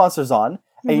keep the monsters on,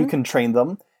 and you can train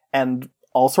them, and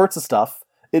all sorts of stuff.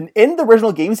 In the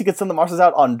original games, you could send the monsters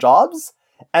out on jobs,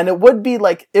 and it'd be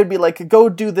like, go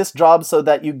do this job so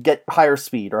that you get higher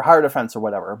speed, or higher defense, or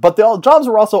whatever. But the jobs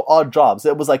were also odd jobs.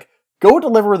 It was like, go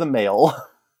deliver the mail.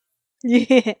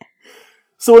 Yeah.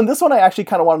 So in this one, I actually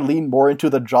kind of want to lean more into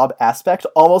the job aspect,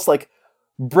 almost like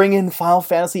bring in Final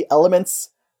Fantasy elements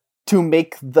to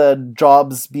make the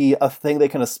jobs be a thing they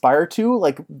can aspire to.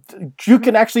 Like, you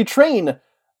can actually train,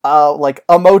 like,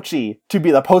 a Mochi to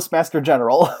be the Postmaster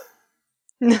General.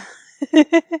 Because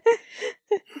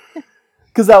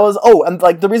that was... Oh, and,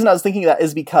 like, the reason I was thinking that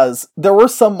is because there were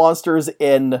some monsters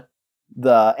in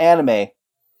the anime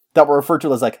that were referred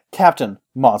to as, like, Captain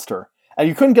Monster. And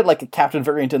you couldn't get, like, a captain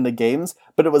variant in the games,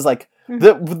 but it was like,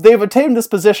 they've attained this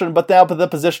position, but now the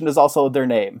position is also their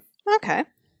name. Okay.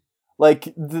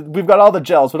 Like, we've got all the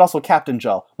gels, but also Captain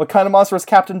Gel. What kind of monster is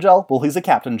Captain Gel? Well, he's a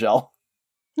Captain Gel.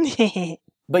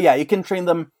 But yeah, you can train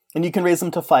them, and you can raise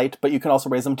them to fight, but you can also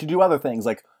raise them to do other things,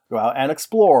 like go out and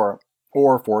explore,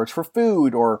 or forage for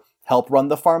food, or help run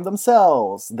the farm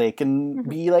themselves. They can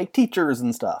be, like, teachers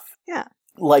and stuff. Yeah.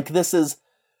 Like, this is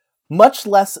much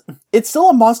less... It's still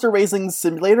a monster raising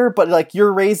simulator, but, like,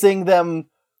 you're raising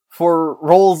them for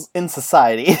roles in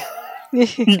society.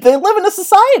 They live in a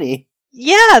society!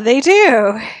 Yeah, they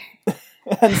do.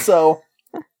 And so,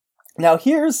 now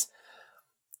here's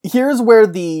where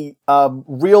the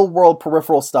real-world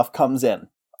peripheral stuff comes in.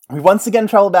 We once again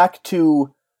travel back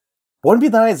to... What would be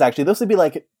the 90s, actually? This would be,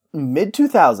 like,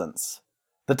 mid-2000s.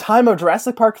 The time of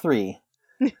Jurassic Park 3.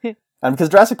 And because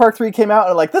Jurassic Park 3 came out,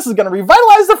 and like, this is going to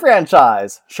revitalize the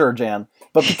franchise! Sure, Jan.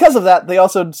 But because of that, they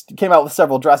also came out with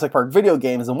several Jurassic Park video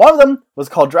games, and one of them was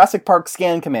called Jurassic Park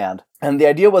Scan Command. And the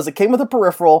idea was it came with a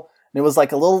peripheral, and it was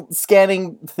like a little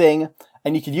scanning thing,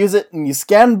 and you could use it, and you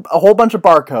scan a whole bunch of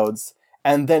barcodes,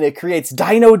 and then it creates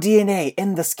dino DNA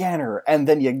in the scanner, and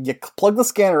then you plug the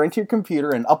scanner into your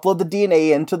computer and upload the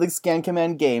DNA into the Scan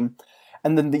Command game,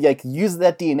 and then you use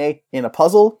that DNA in a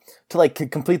puzzle to like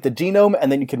complete the genome,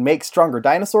 and then you can make stronger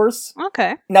dinosaurs.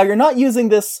 Okay. Now, you're not using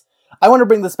this... I want to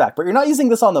bring this back, but you're not using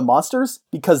this on the monsters,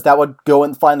 because that would go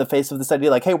and fly in the face of this idea,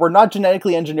 like, hey, we're not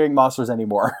genetically engineering monsters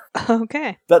anymore.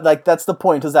 Okay. That's the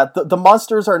point, is that the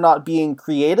monsters are not being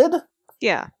created.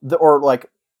 Yeah. Or, like,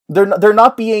 they're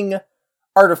not being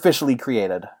artificially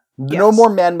created. Yes. No more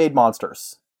man-made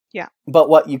monsters. Yeah. But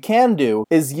what you can do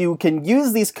is you can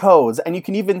use these codes, and you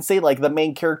can even say, like, the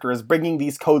main character is bringing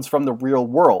these codes from the real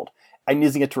world and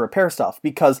using it to repair stuff,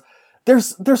 because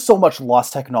there's so much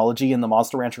lost technology in the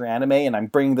Monster Rancher anime, and I'm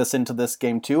bringing this into this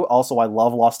game too. Also, I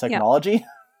love lost technology. Yeah.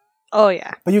 Oh,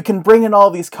 yeah. But you can bring in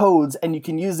all these codes, and you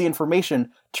can use the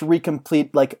information to recomplete,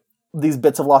 like, these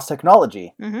bits of lost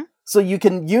technology. Mm-hmm. So you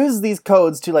can use these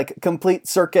codes to, like, complete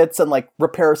circuits and, like,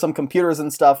 repair some computers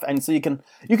and stuff, and so you can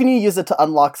use it to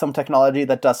unlock some technology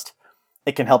that just...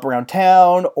 It can help around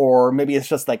town, or maybe it's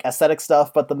just, like, aesthetic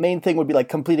stuff, but the main thing would be, like,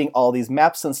 completing all these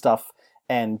maps and stuff,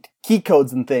 and key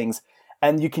codes and things,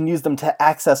 and you can use them to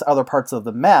access other parts of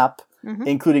the map,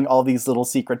 including all these little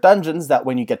secret dungeons that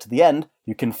when you get to the end,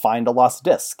 you can find a lost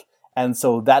disc. And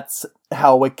so that's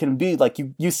how it can be. Like,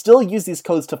 you still use these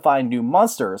codes to find new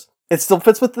monsters. It still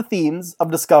fits with the themes of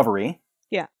discovery.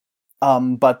 Yeah.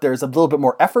 But there's a little bit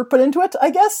more effort put into it, I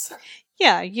guess.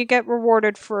 Yeah, you get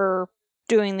rewarded for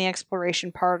doing the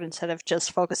exploration part instead of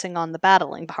just focusing on the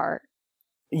battling part.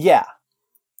 Yeah.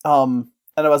 And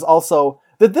it was also...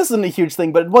 This isn't a huge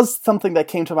thing, but it was something that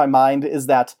came to my mind, is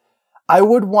that I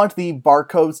would want the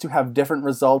barcodes to have different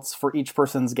results for each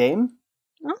person's game.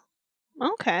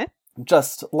 Oh, okay.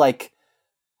 Just like,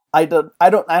 I don't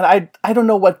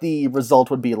know what the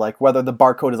result would be like, whether the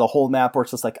barcode is a whole map or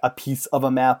it's just like a piece of a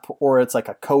map, or it's like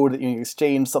a code that you can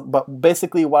exchange. But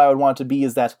basically what I would want it to be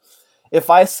is that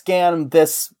if I scan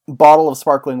this bottle of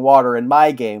sparkling water in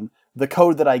my game, the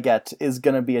code that I get is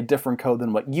going to be a different code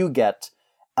than what you get.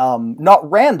 Not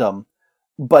random,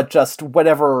 but just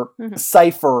whatever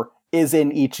cipher is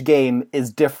in each game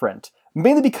is different.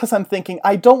 Mainly because I'm thinking,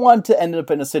 I don't want to end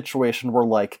up in a situation where,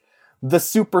 like, the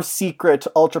super secret,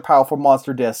 ultra powerful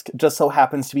monster disc just so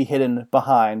happens to be hidden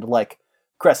behind, like,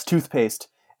 Crest toothpaste,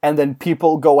 and then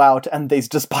people go out and they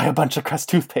just buy a bunch of Crest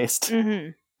toothpaste.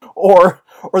 Mm-hmm. or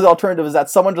the alternative is that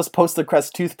someone just posts the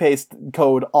Crest toothpaste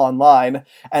code online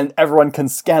and everyone can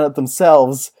scan it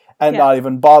themselves and not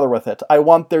even bother with it. I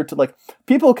want there to, like,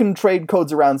 people can trade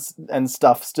codes around and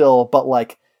stuff still, but,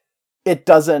 like, it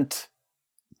doesn't...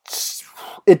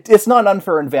 It's not an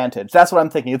unfair advantage. That's what I'm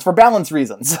thinking. It's for balance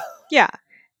reasons. Yeah.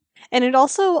 And it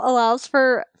also allows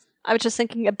for, I was just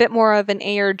thinking, a bit more of an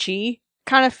ARG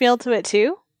kind of feel to it,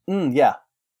 too. Yeah.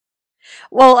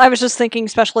 Well, I was just thinking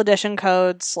special edition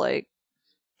codes, like,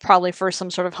 probably for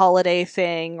some sort of holiday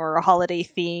thing or a holiday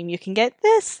theme, you can get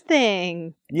this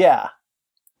thing. Yeah.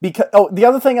 Because the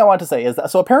other thing I want to say is that,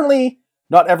 so apparently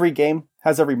not every game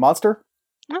has every monster.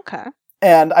 Okay.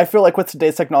 And I feel like with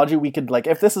today's technology, we could, like,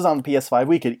 if this is on the PS5,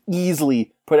 we could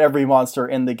easily put every monster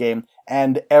in the game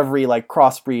and every, like,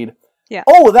 crossbreed. Yeah.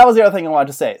 Oh, that was the other thing I wanted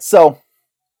to say. So,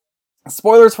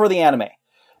 spoilers for the anime.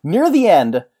 Near the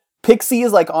end, Pixie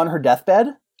is, like, on her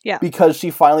deathbed. Yeah. Because she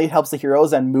finally helps the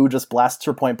heroes and Moo just blasts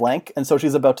her point blank, and so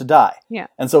she's about to die. Yeah.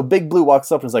 And so Big Blue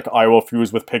walks up and is like, I will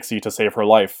fuse with Pixie to save her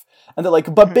life. And they're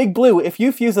like, but Big Blue, if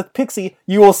you fuse with Pixie,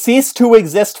 you will cease to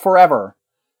exist forever.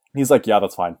 And he's like, yeah,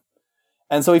 that's fine.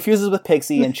 And so he fuses with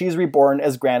Pixie, and she's reborn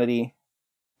as Granity.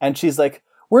 And she's like,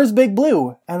 where's Big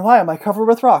Blue? And why am I covered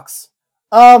with rocks?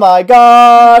 Oh my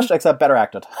gosh! Except better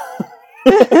acted.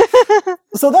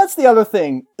 So that's the other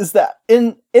thing, is that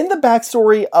in the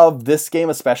backstory of this game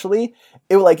especially,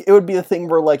 it would be the thing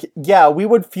where, like, yeah, we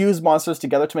would fuse monsters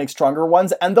together to make stronger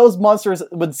ones, and those monsters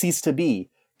would cease to be,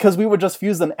 because we would just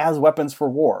fuse them as weapons for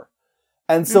war.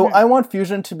 And so I want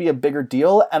fusion to be a bigger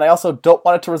deal, and I also don't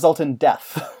want it to result in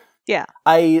death. Yeah.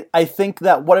 I think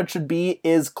that what it should be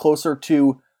is closer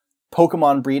to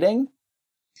Pokemon breeding,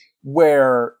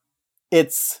 where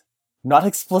it's not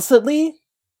explicitly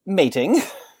mating,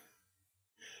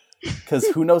 because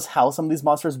who knows how some of these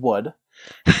monsters would.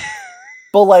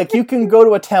 But, like, you can go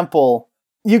to a temple,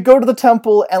 you go to the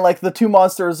temple, and, like, the two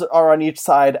monsters are on each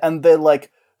side, and they,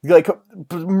 like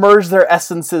merge their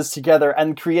essences together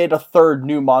and create a third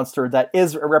new monster that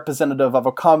is a representative of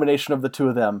a combination of the two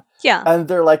of them. Yeah. And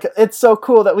they're like, it's so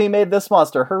cool that we made this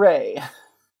monster, hooray!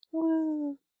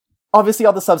 Obviously,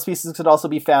 all the subspecies could also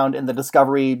be found in the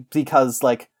Discovery, because,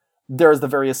 like, there's the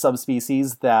various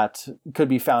subspecies that could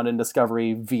be found in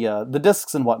Discovery via the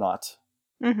discs and whatnot.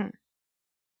 Mm-hmm.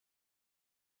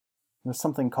 There's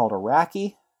something called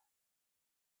Araki,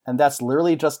 and that's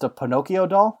literally just a Pinocchio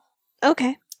doll.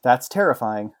 Okay. That's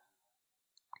terrifying.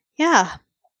 Yeah.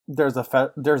 There's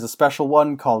a special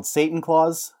one called Satan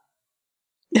Claus.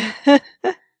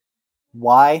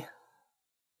 Why?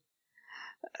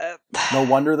 No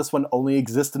wonder this one only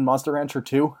exists in Monster Rancher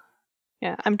 2.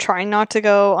 Yeah, I'm trying not to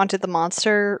go onto the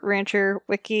Monster Rancher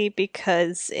wiki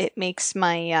because it makes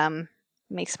my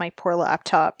poor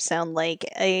laptop sound like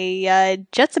a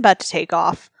jet's about to take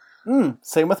off.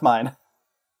 Same with mine.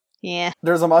 Yeah.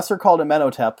 There's a monster called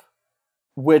Amenhotep,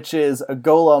 which is a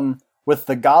golem with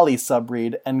the Gali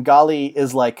subbreed, and Gali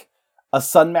is like a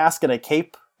sun mask and a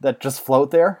cape that just float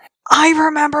there. I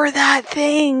remember that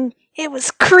thing! It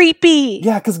was creepy!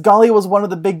 Yeah, because Gali was one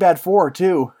of the Big Bad Four,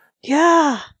 too.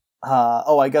 Yeah.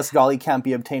 I guess Gali can't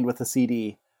be obtained with a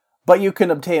CD. But you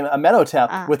can obtain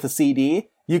Amenhotep with a CD.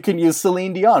 You can use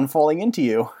Celine Dion falling into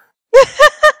you.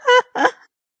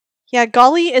 Yeah,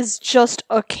 Gali is just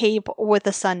a cape with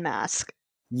a sun mask.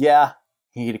 Yeah.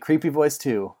 You get a creepy voice,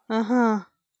 too. Uh-huh.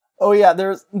 Oh yeah,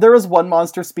 there is one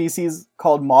monster species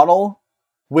called Monol,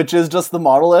 which is just the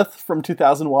monolith from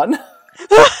 2001.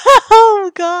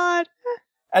 Oh god.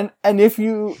 And if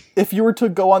you were to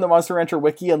go on the Monster Rancher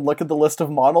wiki and look at the list of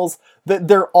Monols,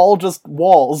 they're all just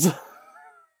walls.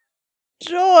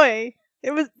 Joy.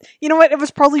 It was, you know what? It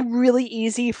was probably really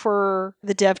easy for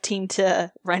the dev team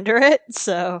to render it.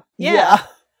 So yeah.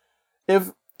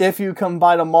 If you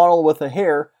combine a Monol with a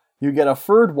hair, you get a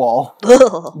furred wall.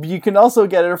 Ugh. You can also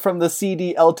get it from the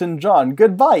CD Elton John.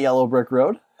 Goodbye, Yellow Brick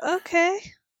Road. Okay.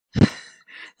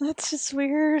 That's just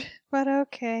weird, but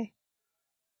okay.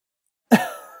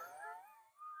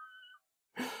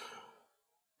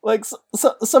 Like,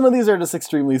 so, some of these are just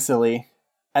extremely silly,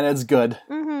 and it's good.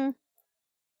 Mm-hmm.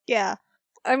 Yeah.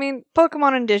 I mean,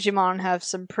 Pokemon and Digimon have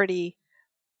some pretty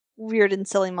weird and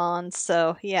silly mons,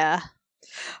 so yeah.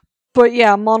 But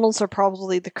yeah, Monols are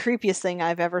probably the creepiest thing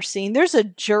I've ever seen. There's a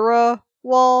Jura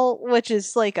wall, which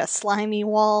is like a slimy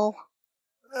wall.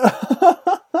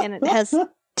 And it has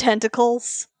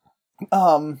tentacles.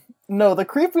 No, the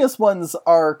creepiest ones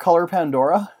are Color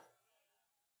Pandora,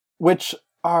 which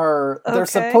are, they're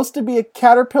supposed to be a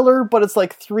caterpillar, but it's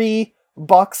like 3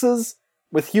 boxes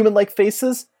with human-like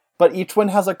faces, but each one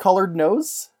has a colored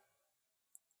nose.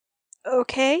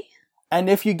 Okay. And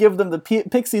if you give them the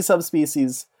pixie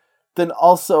subspecies, then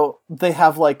also they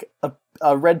have like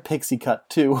a red pixie cut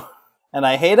too. And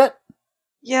I hate it.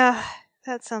 Yeah,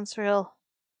 that sounds real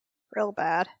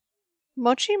bad.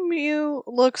 Mochi Mew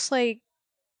looks like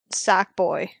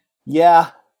Sackboy.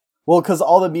 Yeah. Well, because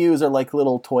all the Mews are like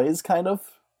little toys, kind of.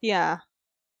 Yeah.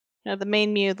 No, the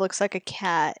main Mew looks like a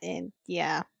cat, and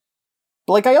yeah.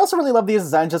 But like, I also really love these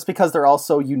designs just because they're all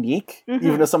so unique, Mhm.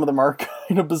 even if some of them are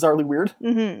kind of bizarrely weird.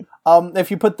 Mm-hmm.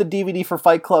 If you put the DVD for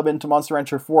Fight Club into Monster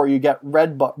Rancher 4, you get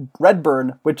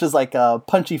Redburn, which is like a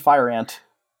punchy fire ant.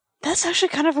 That's actually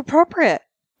kind of appropriate.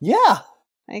 Yeah.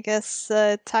 I guess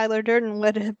Tyler Durden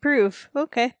would approve.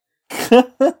 Okay.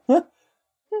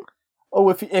 Oh,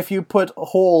 if you put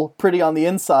Hole Pretty on the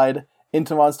inside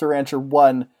into Monster Rancher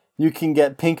 1, you can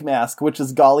get Pink Mask, which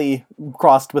is Golly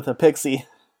crossed with a pixie.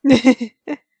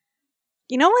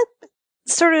 You know what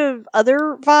sort of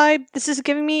other vibe this is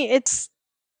giving me?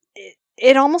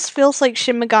 It almost feels like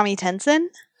Shin Megami Tensei.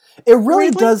 It really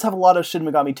Weirdly? does have a lot of Shin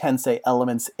Megami Tensei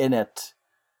elements in it.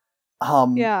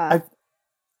 Yeah.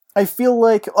 I feel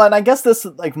like, and I guess this,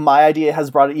 like, my idea has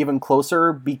brought it even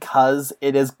closer because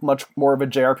it is much more of a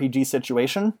JRPG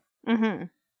situation. Mm-hmm.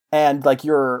 And, like,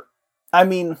 so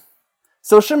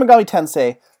Shin Megami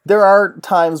Tensei, there are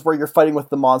times where you're fighting with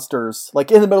the monsters, like,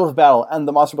 in the middle of a battle, and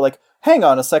the monster will be like, hang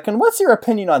on a second, what's your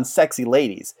opinion on sexy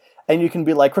ladies? And you can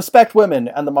be like, respect women,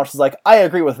 and the monster's like, I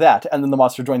agree with that, and then the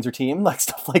monster joins your team, like,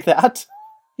 stuff like that.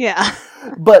 Yeah.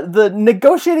 But the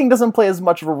negotiating doesn't play as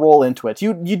much of a role into it.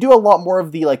 You do a lot more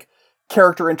of the, like,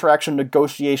 character interaction,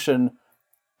 negotiation,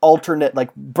 alternate,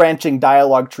 like, branching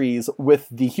dialogue trees with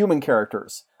the human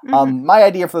characters. Mm-hmm. My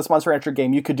idea for this Monster Rancher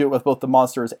game, you could do it with both the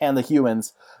monsters and the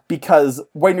humans, because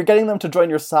when you're getting them to join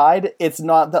your side, it's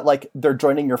not that, like, they're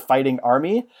joining your fighting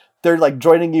army. They're, like,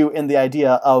 joining you in the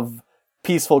idea of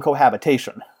peaceful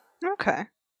cohabitation. Okay.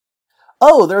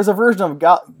 Oh, there's a version of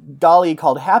Golly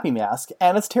called Happy Mask,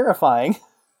 and it's terrifying.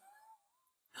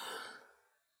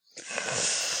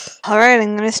 Alright,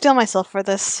 I'm gonna steel myself for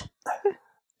this.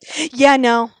 Yeah,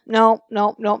 no. Don't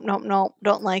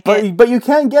like it. But you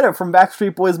can get it from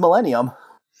Backstreet Boys Millennium.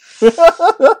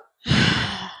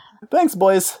 Thanks,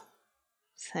 boys.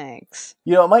 Thanks.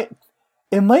 You know,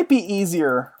 it might be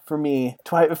easier for me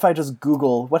if I just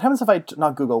Google. What happens if I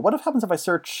not Google? What happens if I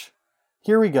search?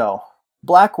 Here we go.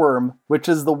 Blackworm, which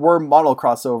is the worm model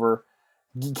crossover,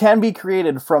 can be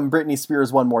created from Britney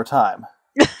Spears One More Time.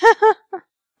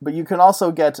 But you can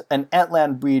also get an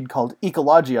Antland breed called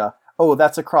Ecologia. Oh,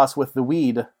 that's a cross with the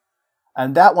weed.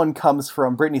 And that one comes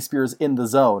from Britney Spears In the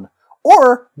Zone.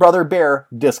 Or Brother Bear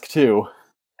Disc 2.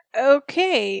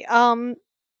 Okay, I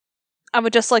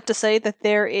would just like to say that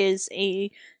there is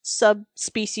a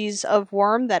subspecies of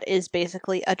worm that is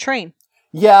basically a train.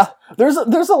 Yeah, there's a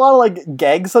lot of, like,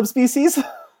 gag subspecies.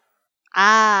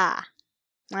 Ah,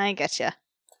 I getcha.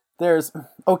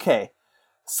 Okay,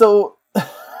 so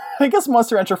I guess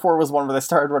Monster Rancher 4 was one where they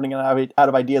started running out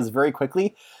of ideas very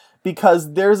quickly,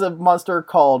 because there's a monster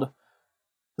called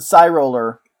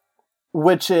Psyroller,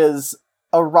 which is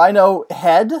a rhino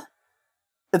head.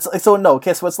 So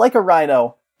it's like a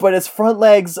rhino, but its front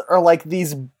legs are like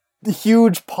these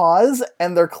huge paws,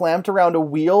 and they're clamped around a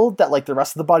wheel that, like, the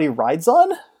rest of the body rides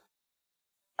on.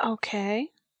 Okay.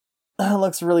 It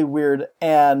looks really weird,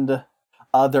 and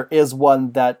there is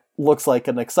one that looks like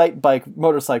an Excitebike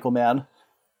motorcycle man.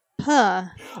 Huh.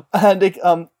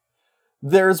 And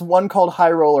there's one called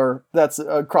High Roller that's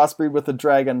a crossbreed with a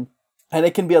dragon, and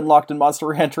it can be unlocked in Monster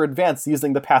Rancher Advance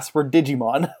using the password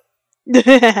Digimon.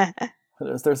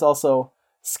 There's also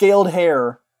Scaled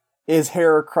Hair, is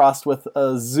hair crossed with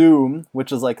a Zoom,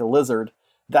 which is like a lizard.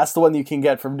 That's the one you can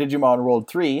get from Digimon World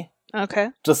 3. Okay.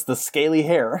 Just the scaly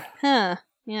hair. Huh.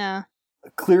 Yeah.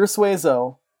 Clear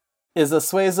Suezo is a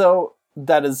Suezo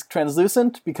that is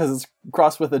translucent because it's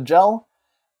crossed with a gel,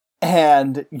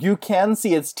 and you can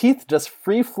see its teeth just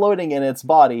free floating in its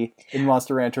body in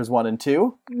Monster Ranchers 1 and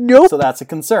 2. Nope. So that's a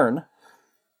concern.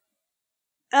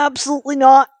 Absolutely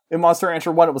not. In Monster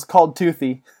Rancher 1 it was called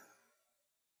Toothy.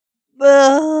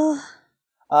 That's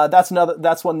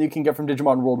one you can get from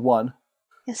Digimon World 1.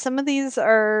 Yeah, some of these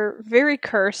are very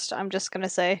cursed, I'm just gonna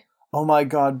say. Oh my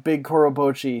god, Big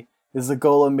Korobochi is a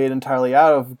golem made entirely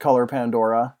out of Color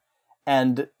Pandora,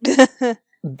 and it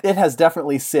has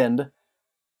definitely sinned.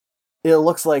 It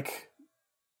looks like...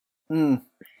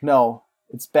 no,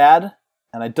 it's bad,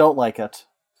 and I don't like it.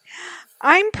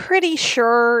 I'm pretty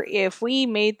sure if we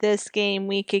made this game,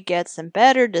 we could get some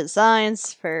better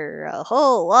designs for a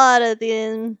whole lot of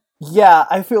them. Yeah,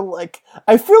 I feel like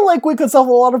we could solve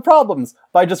a lot of problems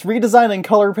by just redesigning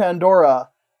Color Pandora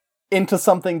into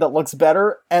something that looks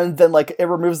better, and then, like, it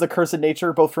removes the cursed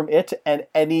nature both from it and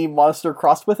any monster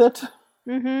crossed with it.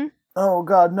 Mm-hmm. Oh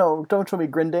god, no, don't show me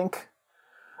Grindink.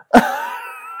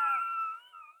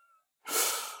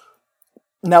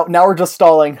 Now we're just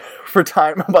stalling for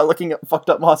time by looking at fucked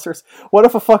up monsters. What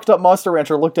if a fucked up monster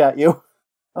rancher looked at you?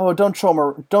 Oh, don't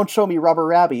show me Rubber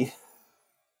Rabby.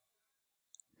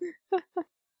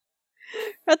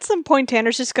 At some point,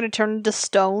 Tanner's just going to turn into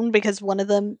stone because one of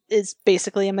them is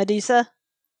basically a Medusa.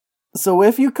 So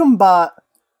if you combine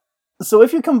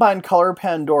Color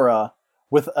Pandora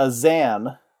with a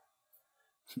Zan,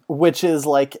 which is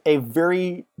like a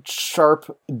very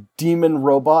sharp demon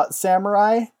robot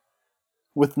samurai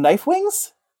with knife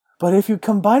wings, but if you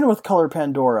combine it with Color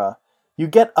Pandora, you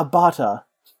get a Bata,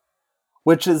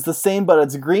 which is the same but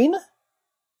it's green,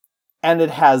 and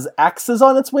it has axes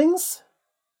on its wings.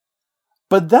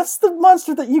 But that's the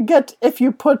monster that you get if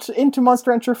you put into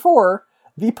Monster Rancher 4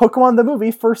 the Pokemon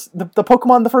the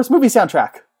Pokemon the first movie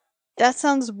soundtrack. That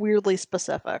sounds weirdly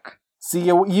specific. See,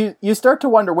 you start to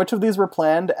wonder which of these were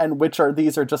planned and which are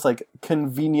just like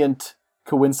convenient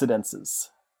coincidences.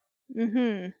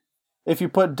 Mm-hmm. If you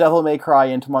put Devil May Cry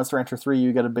into Monster Rancher 3,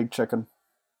 you get a big chicken.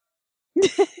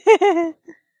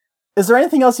 Is there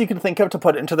anything else you can think of to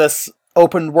put into this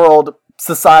open world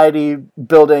society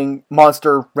building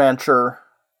Monster Rancher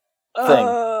thing?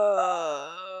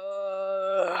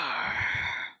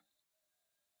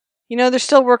 They're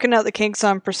still working out the kinks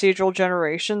on procedural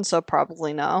generation, so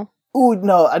probably no. Ooh,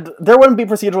 no, there wouldn't be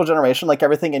procedural generation. Like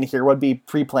everything in here would be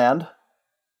pre-planned.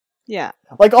 Yeah.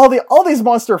 Like all these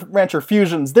Monster Rancher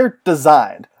fusions, they're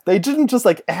designed. They didn't just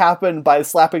like happen by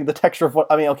slapping the texture of one.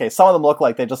 I mean, okay, some of them look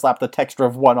like they just slapped the texture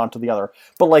of one onto the other,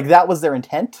 but like that was their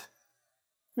intent.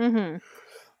 Mm-hmm.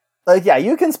 Like, yeah,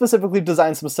 you can specifically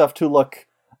design some stuff to look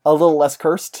a little less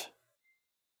cursed.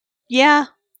 Yeah.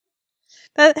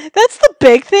 That's the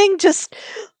big thing, just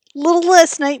a little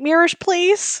less nightmarish,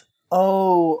 please.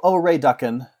 Oh, Ray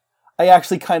Duckin. I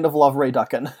actually kind of love Ray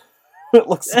Duckin. It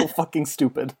looks so fucking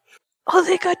stupid. Oh,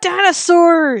 they got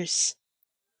dinosaurs!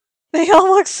 They all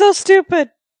look so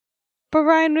stupid. But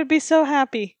Ryan would be so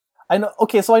happy. I know.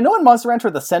 Okay, so I know in Monster Rancher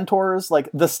the centaurs, like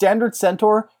the standard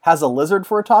centaur has a lizard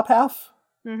for a top half.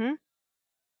 Mm-hmm.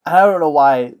 I don't know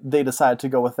why they decided to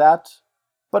go with that,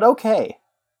 but okay.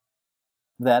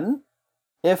 Then,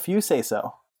 if you say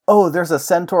so. Oh, there's a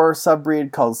centaur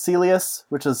subbreed called Celius,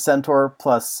 which is centaur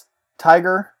plus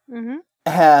tiger,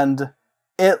 and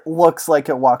it looks like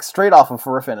it walks straight off of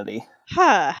For Affinity.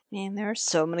 Huh. Man, there are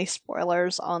so many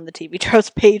spoilers on the TV Tropes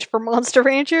page for Monster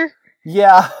Rancher.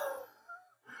 Yeah.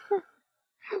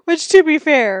 Which, to be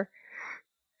fair,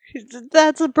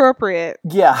 that's appropriate.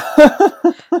 Yeah.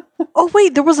 Oh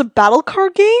wait, there was a battle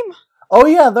card game? Oh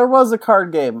yeah, there was a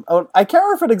card game. Oh, I can't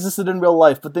remember if it existed in real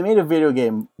life, but they made a video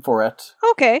game for it.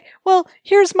 Okay, well,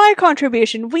 here's my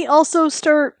contribution. We also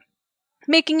start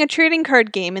making a trading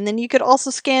card game, and then you could also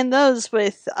scan those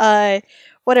with,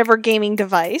 whatever gaming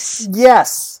device.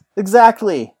 Yes,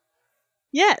 exactly.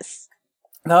 Yes.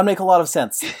 That would make a lot of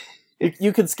sense.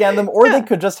 You could scan them, or they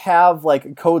could just have,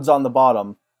 like, codes on the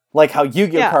bottom. Like how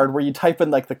Yu-Gi-Oh! Card, where you type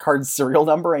in, like, the card's serial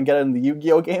number and get it in the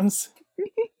Yu-Gi-Oh! Games.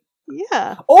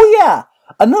 Yeah. Oh, yeah!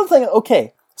 Another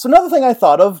thing I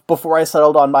thought of before I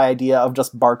settled on my idea of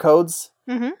just barcodes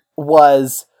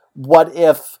was, what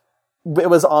if it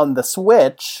was on the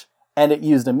Switch and it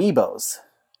used amiibos?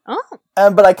 Oh.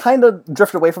 But I kind of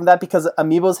drifted away from that because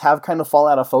amiibos have kind of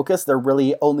fallen out of focus. They're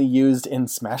really only used in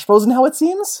Smash Bros. Now, it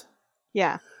seems.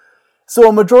 Yeah. So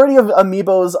a majority of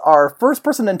amiibos are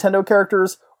first-person Nintendo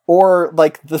characters or,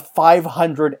 like, the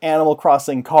 500 Animal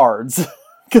Crossing cards.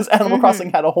 Because Animal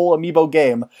Crossing had a whole amiibo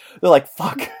game. They're like,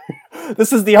 fuck,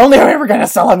 this is the only way we're gonna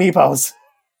sell amiibos.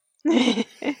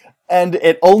 And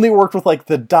it only worked with, like,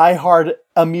 the die-hard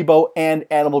amiibo and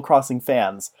Animal Crossing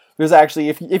fans. There's actually,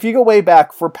 if you go way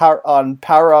back for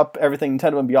Power Up, Everything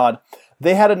Nintendo and Beyond,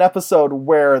 they had an episode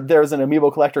where there's an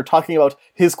amiibo collector talking about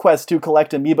his quest to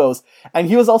collect amiibos, and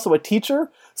he was also a teacher,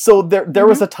 so there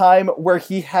was a time where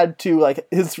he had to, like,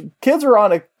 his kids were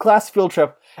on a class field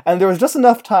trip, and there was just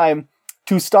enough time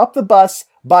to stop the bus,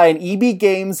 buy an EB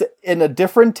Games in a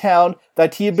different town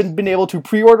that he had been able to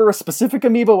pre-order a specific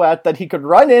amiibo at, that he could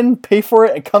run in, pay for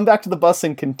it, and come back to the bus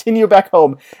and continue back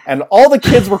home, and all the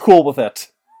kids were cool with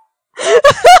it.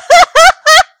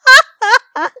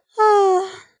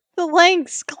 The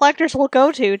lengths collectors will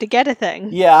go to get a thing.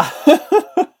 Yeah.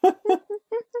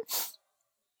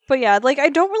 But yeah, like, I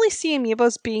don't really see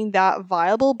amiibos being that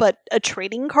viable, but a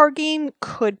trading card game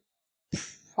could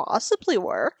possibly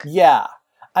work. Yeah.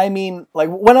 I mean, like,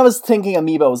 when I was thinking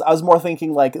amiibos, I was more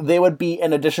thinking, like, they would be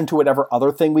in addition to whatever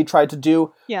other thing we tried to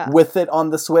do with it on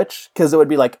the Switch, because it would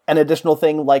be, like, an additional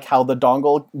thing, like how the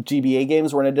dongle GBA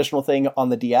games were an additional thing on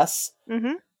the DS.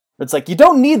 It's like, you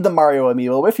don't need the Mario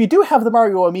amiibo. If you do have the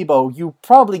Mario amiibo, you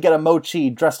probably get a Mochi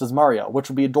dressed as Mario, which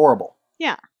would be adorable.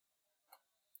 Yeah.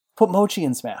 Put Mochi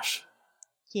in Smash.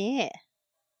 Yeah.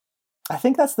 I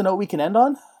think that's the note we can end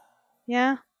on.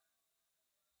 Yeah.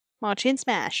 Mochi and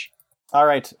Smash. All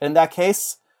right. In that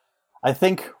case, I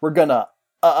think we're gonna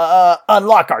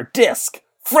unlock our disc.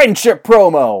 Friendship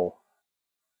promo.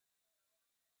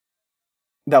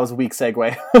 That was a weak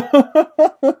segue.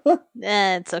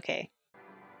 It's okay.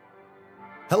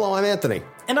 Hello, I'm Anthony.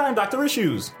 And I'm Dr.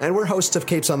 Issues. And we're hosts of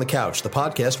Capes on the Couch, the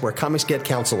podcast where comics get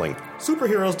counseling.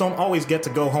 Superheroes don't always get to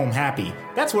go home happy.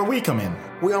 That's where we come in.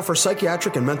 We offer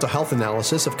psychiatric and mental health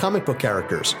analysis of comic book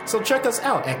characters. So check us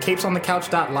out at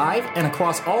capesonthecouch.live and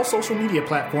across all social media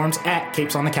platforms at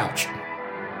Capes on the Couch.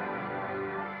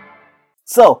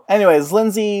 So, anyways,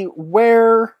 Lindsay,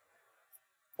 where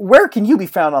can you be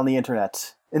found on the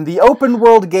internet? In the open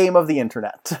world game of the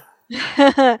internet.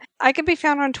 I can be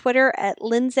found on Twitter at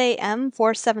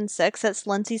LindsayM476. That's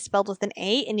Lindsay spelled with an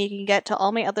A, and you can get to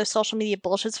all my other social media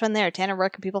bullshits from there. Tanner, where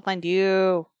can people find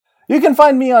you? You can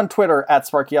find me on Twitter at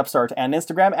SparkyUpstart and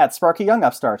Instagram at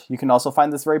SparkyYoungUpstart. You can also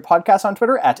find this very podcast on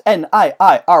Twitter at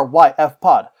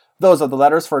NIIRYFPod. Those are the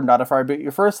letters for Not If I Reboot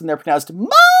You First, and they're pronounced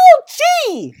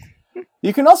Mochi!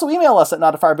 You can also email us at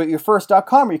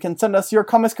notifieboutyoufirst.com, where you can send us your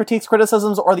comments, critiques,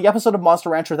 criticisms, or the episode of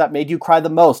Monster Rancher that made you cry the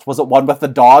most. Was it one with the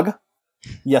dog?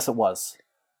 Yes, it was.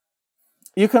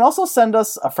 You can also send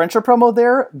us a friendship promo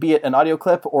there, be it an audio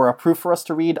clip or a proof for us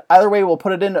to read. Either way, we'll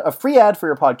put it in a free ad for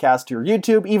your podcast, your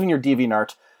YouTube, even your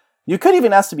DeviantArt. You could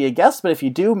even ask to be a guest, but if you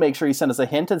do, make sure you send us a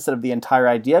hint instead of the entire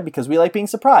idea, because we like being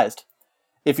surprised.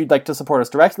 If you'd like to support us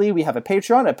directly, we have a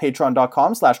Patreon at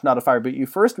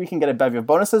patreon.com/notifieboutyoufirst. We can get a bevy of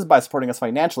bonuses by supporting us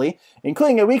financially,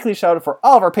 including a weekly shout-out for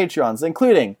all of our Patreons,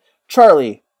 including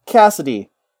Charlie, Cassidy,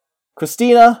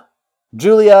 Christina,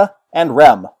 Julia, and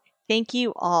Rem. Thank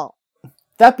you all.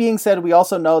 That being said, we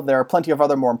also know there are plenty of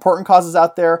other more important causes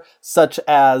out there, such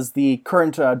as the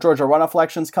current Georgia runoff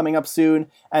elections coming up soon,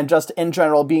 and just in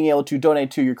general being able to donate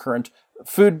to your current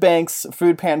food banks,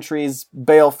 food pantries,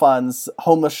 bail funds,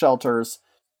 homeless shelters,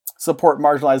 support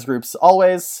marginalized groups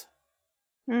always.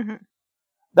 Mm-hmm.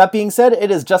 That being said, it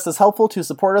is just as helpful to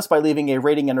support us by leaving a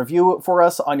rating and review for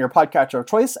us on your podcatcher of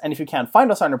choice, and if you can't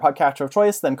find us on your podcatcher of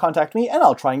choice, then contact me and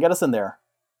I'll try and get us in there.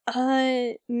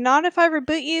 Not If I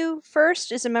Reboot You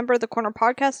First is a member of the Corner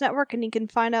Podcast Network, and you can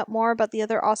find out more about the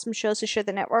other awesome shows to share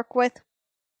the network with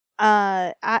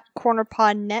at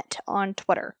CornerPodNet on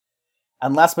Twitter.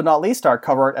 And last but not least, our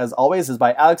cover art, as always, is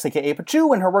by Alex, aka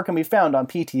Pachu, and her work can be found on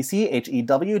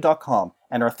ptchew.com.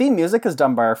 And our theme music is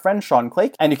done by our friend Sean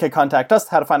Clake, and you can contact us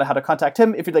to find out how to contact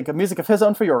him if you'd like a music of his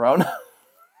own for your own.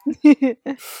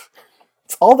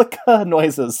 It's all the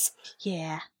noises.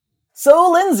 Yeah.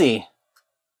 So, Lindsay.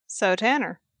 So,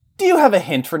 Tanner. Do you have a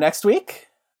hint for next week?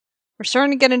 We're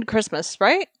starting to get into Christmas,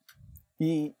 right?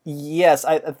 Yes,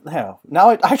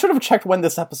 now I should have checked when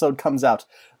this episode comes out.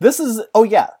 This is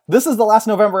the last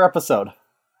November episode.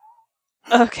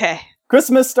 Okay.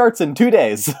 Christmas starts in 2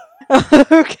 days.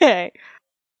 Okay.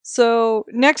 So,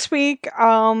 next week,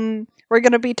 we're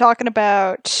going to be talking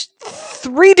about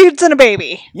 3 Dudes and a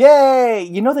Baby. Yay!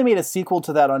 You know they made a sequel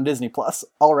to that on Disney Plus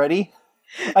already?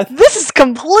 This is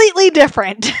completely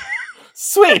different.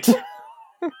 Sweet!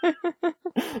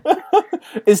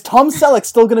 Is Tom Selleck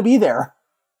still going to be there?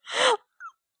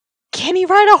 Can he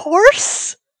ride a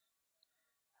horse?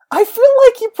 I feel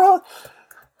like he probably...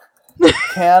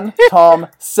 Can Tom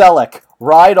Selleck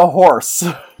ride a horse?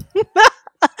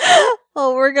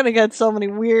 Oh, we're gonna get so many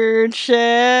weird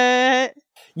shit.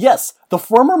 Yes, the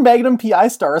former Magnum P.I.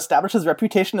 star established his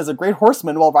reputation as a great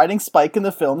horseman while riding Spike in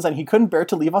the films, and he couldn't bear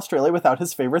to leave Australia without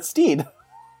his favorite steed.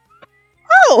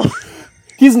 Oh!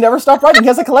 He's never stopped riding. He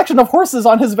has a collection of horses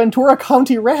on his Ventura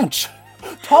County ranch.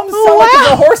 Tom Selleck is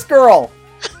a horse girl!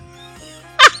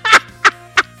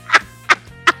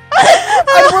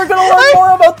 And we're gonna learn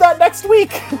more about that next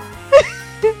week!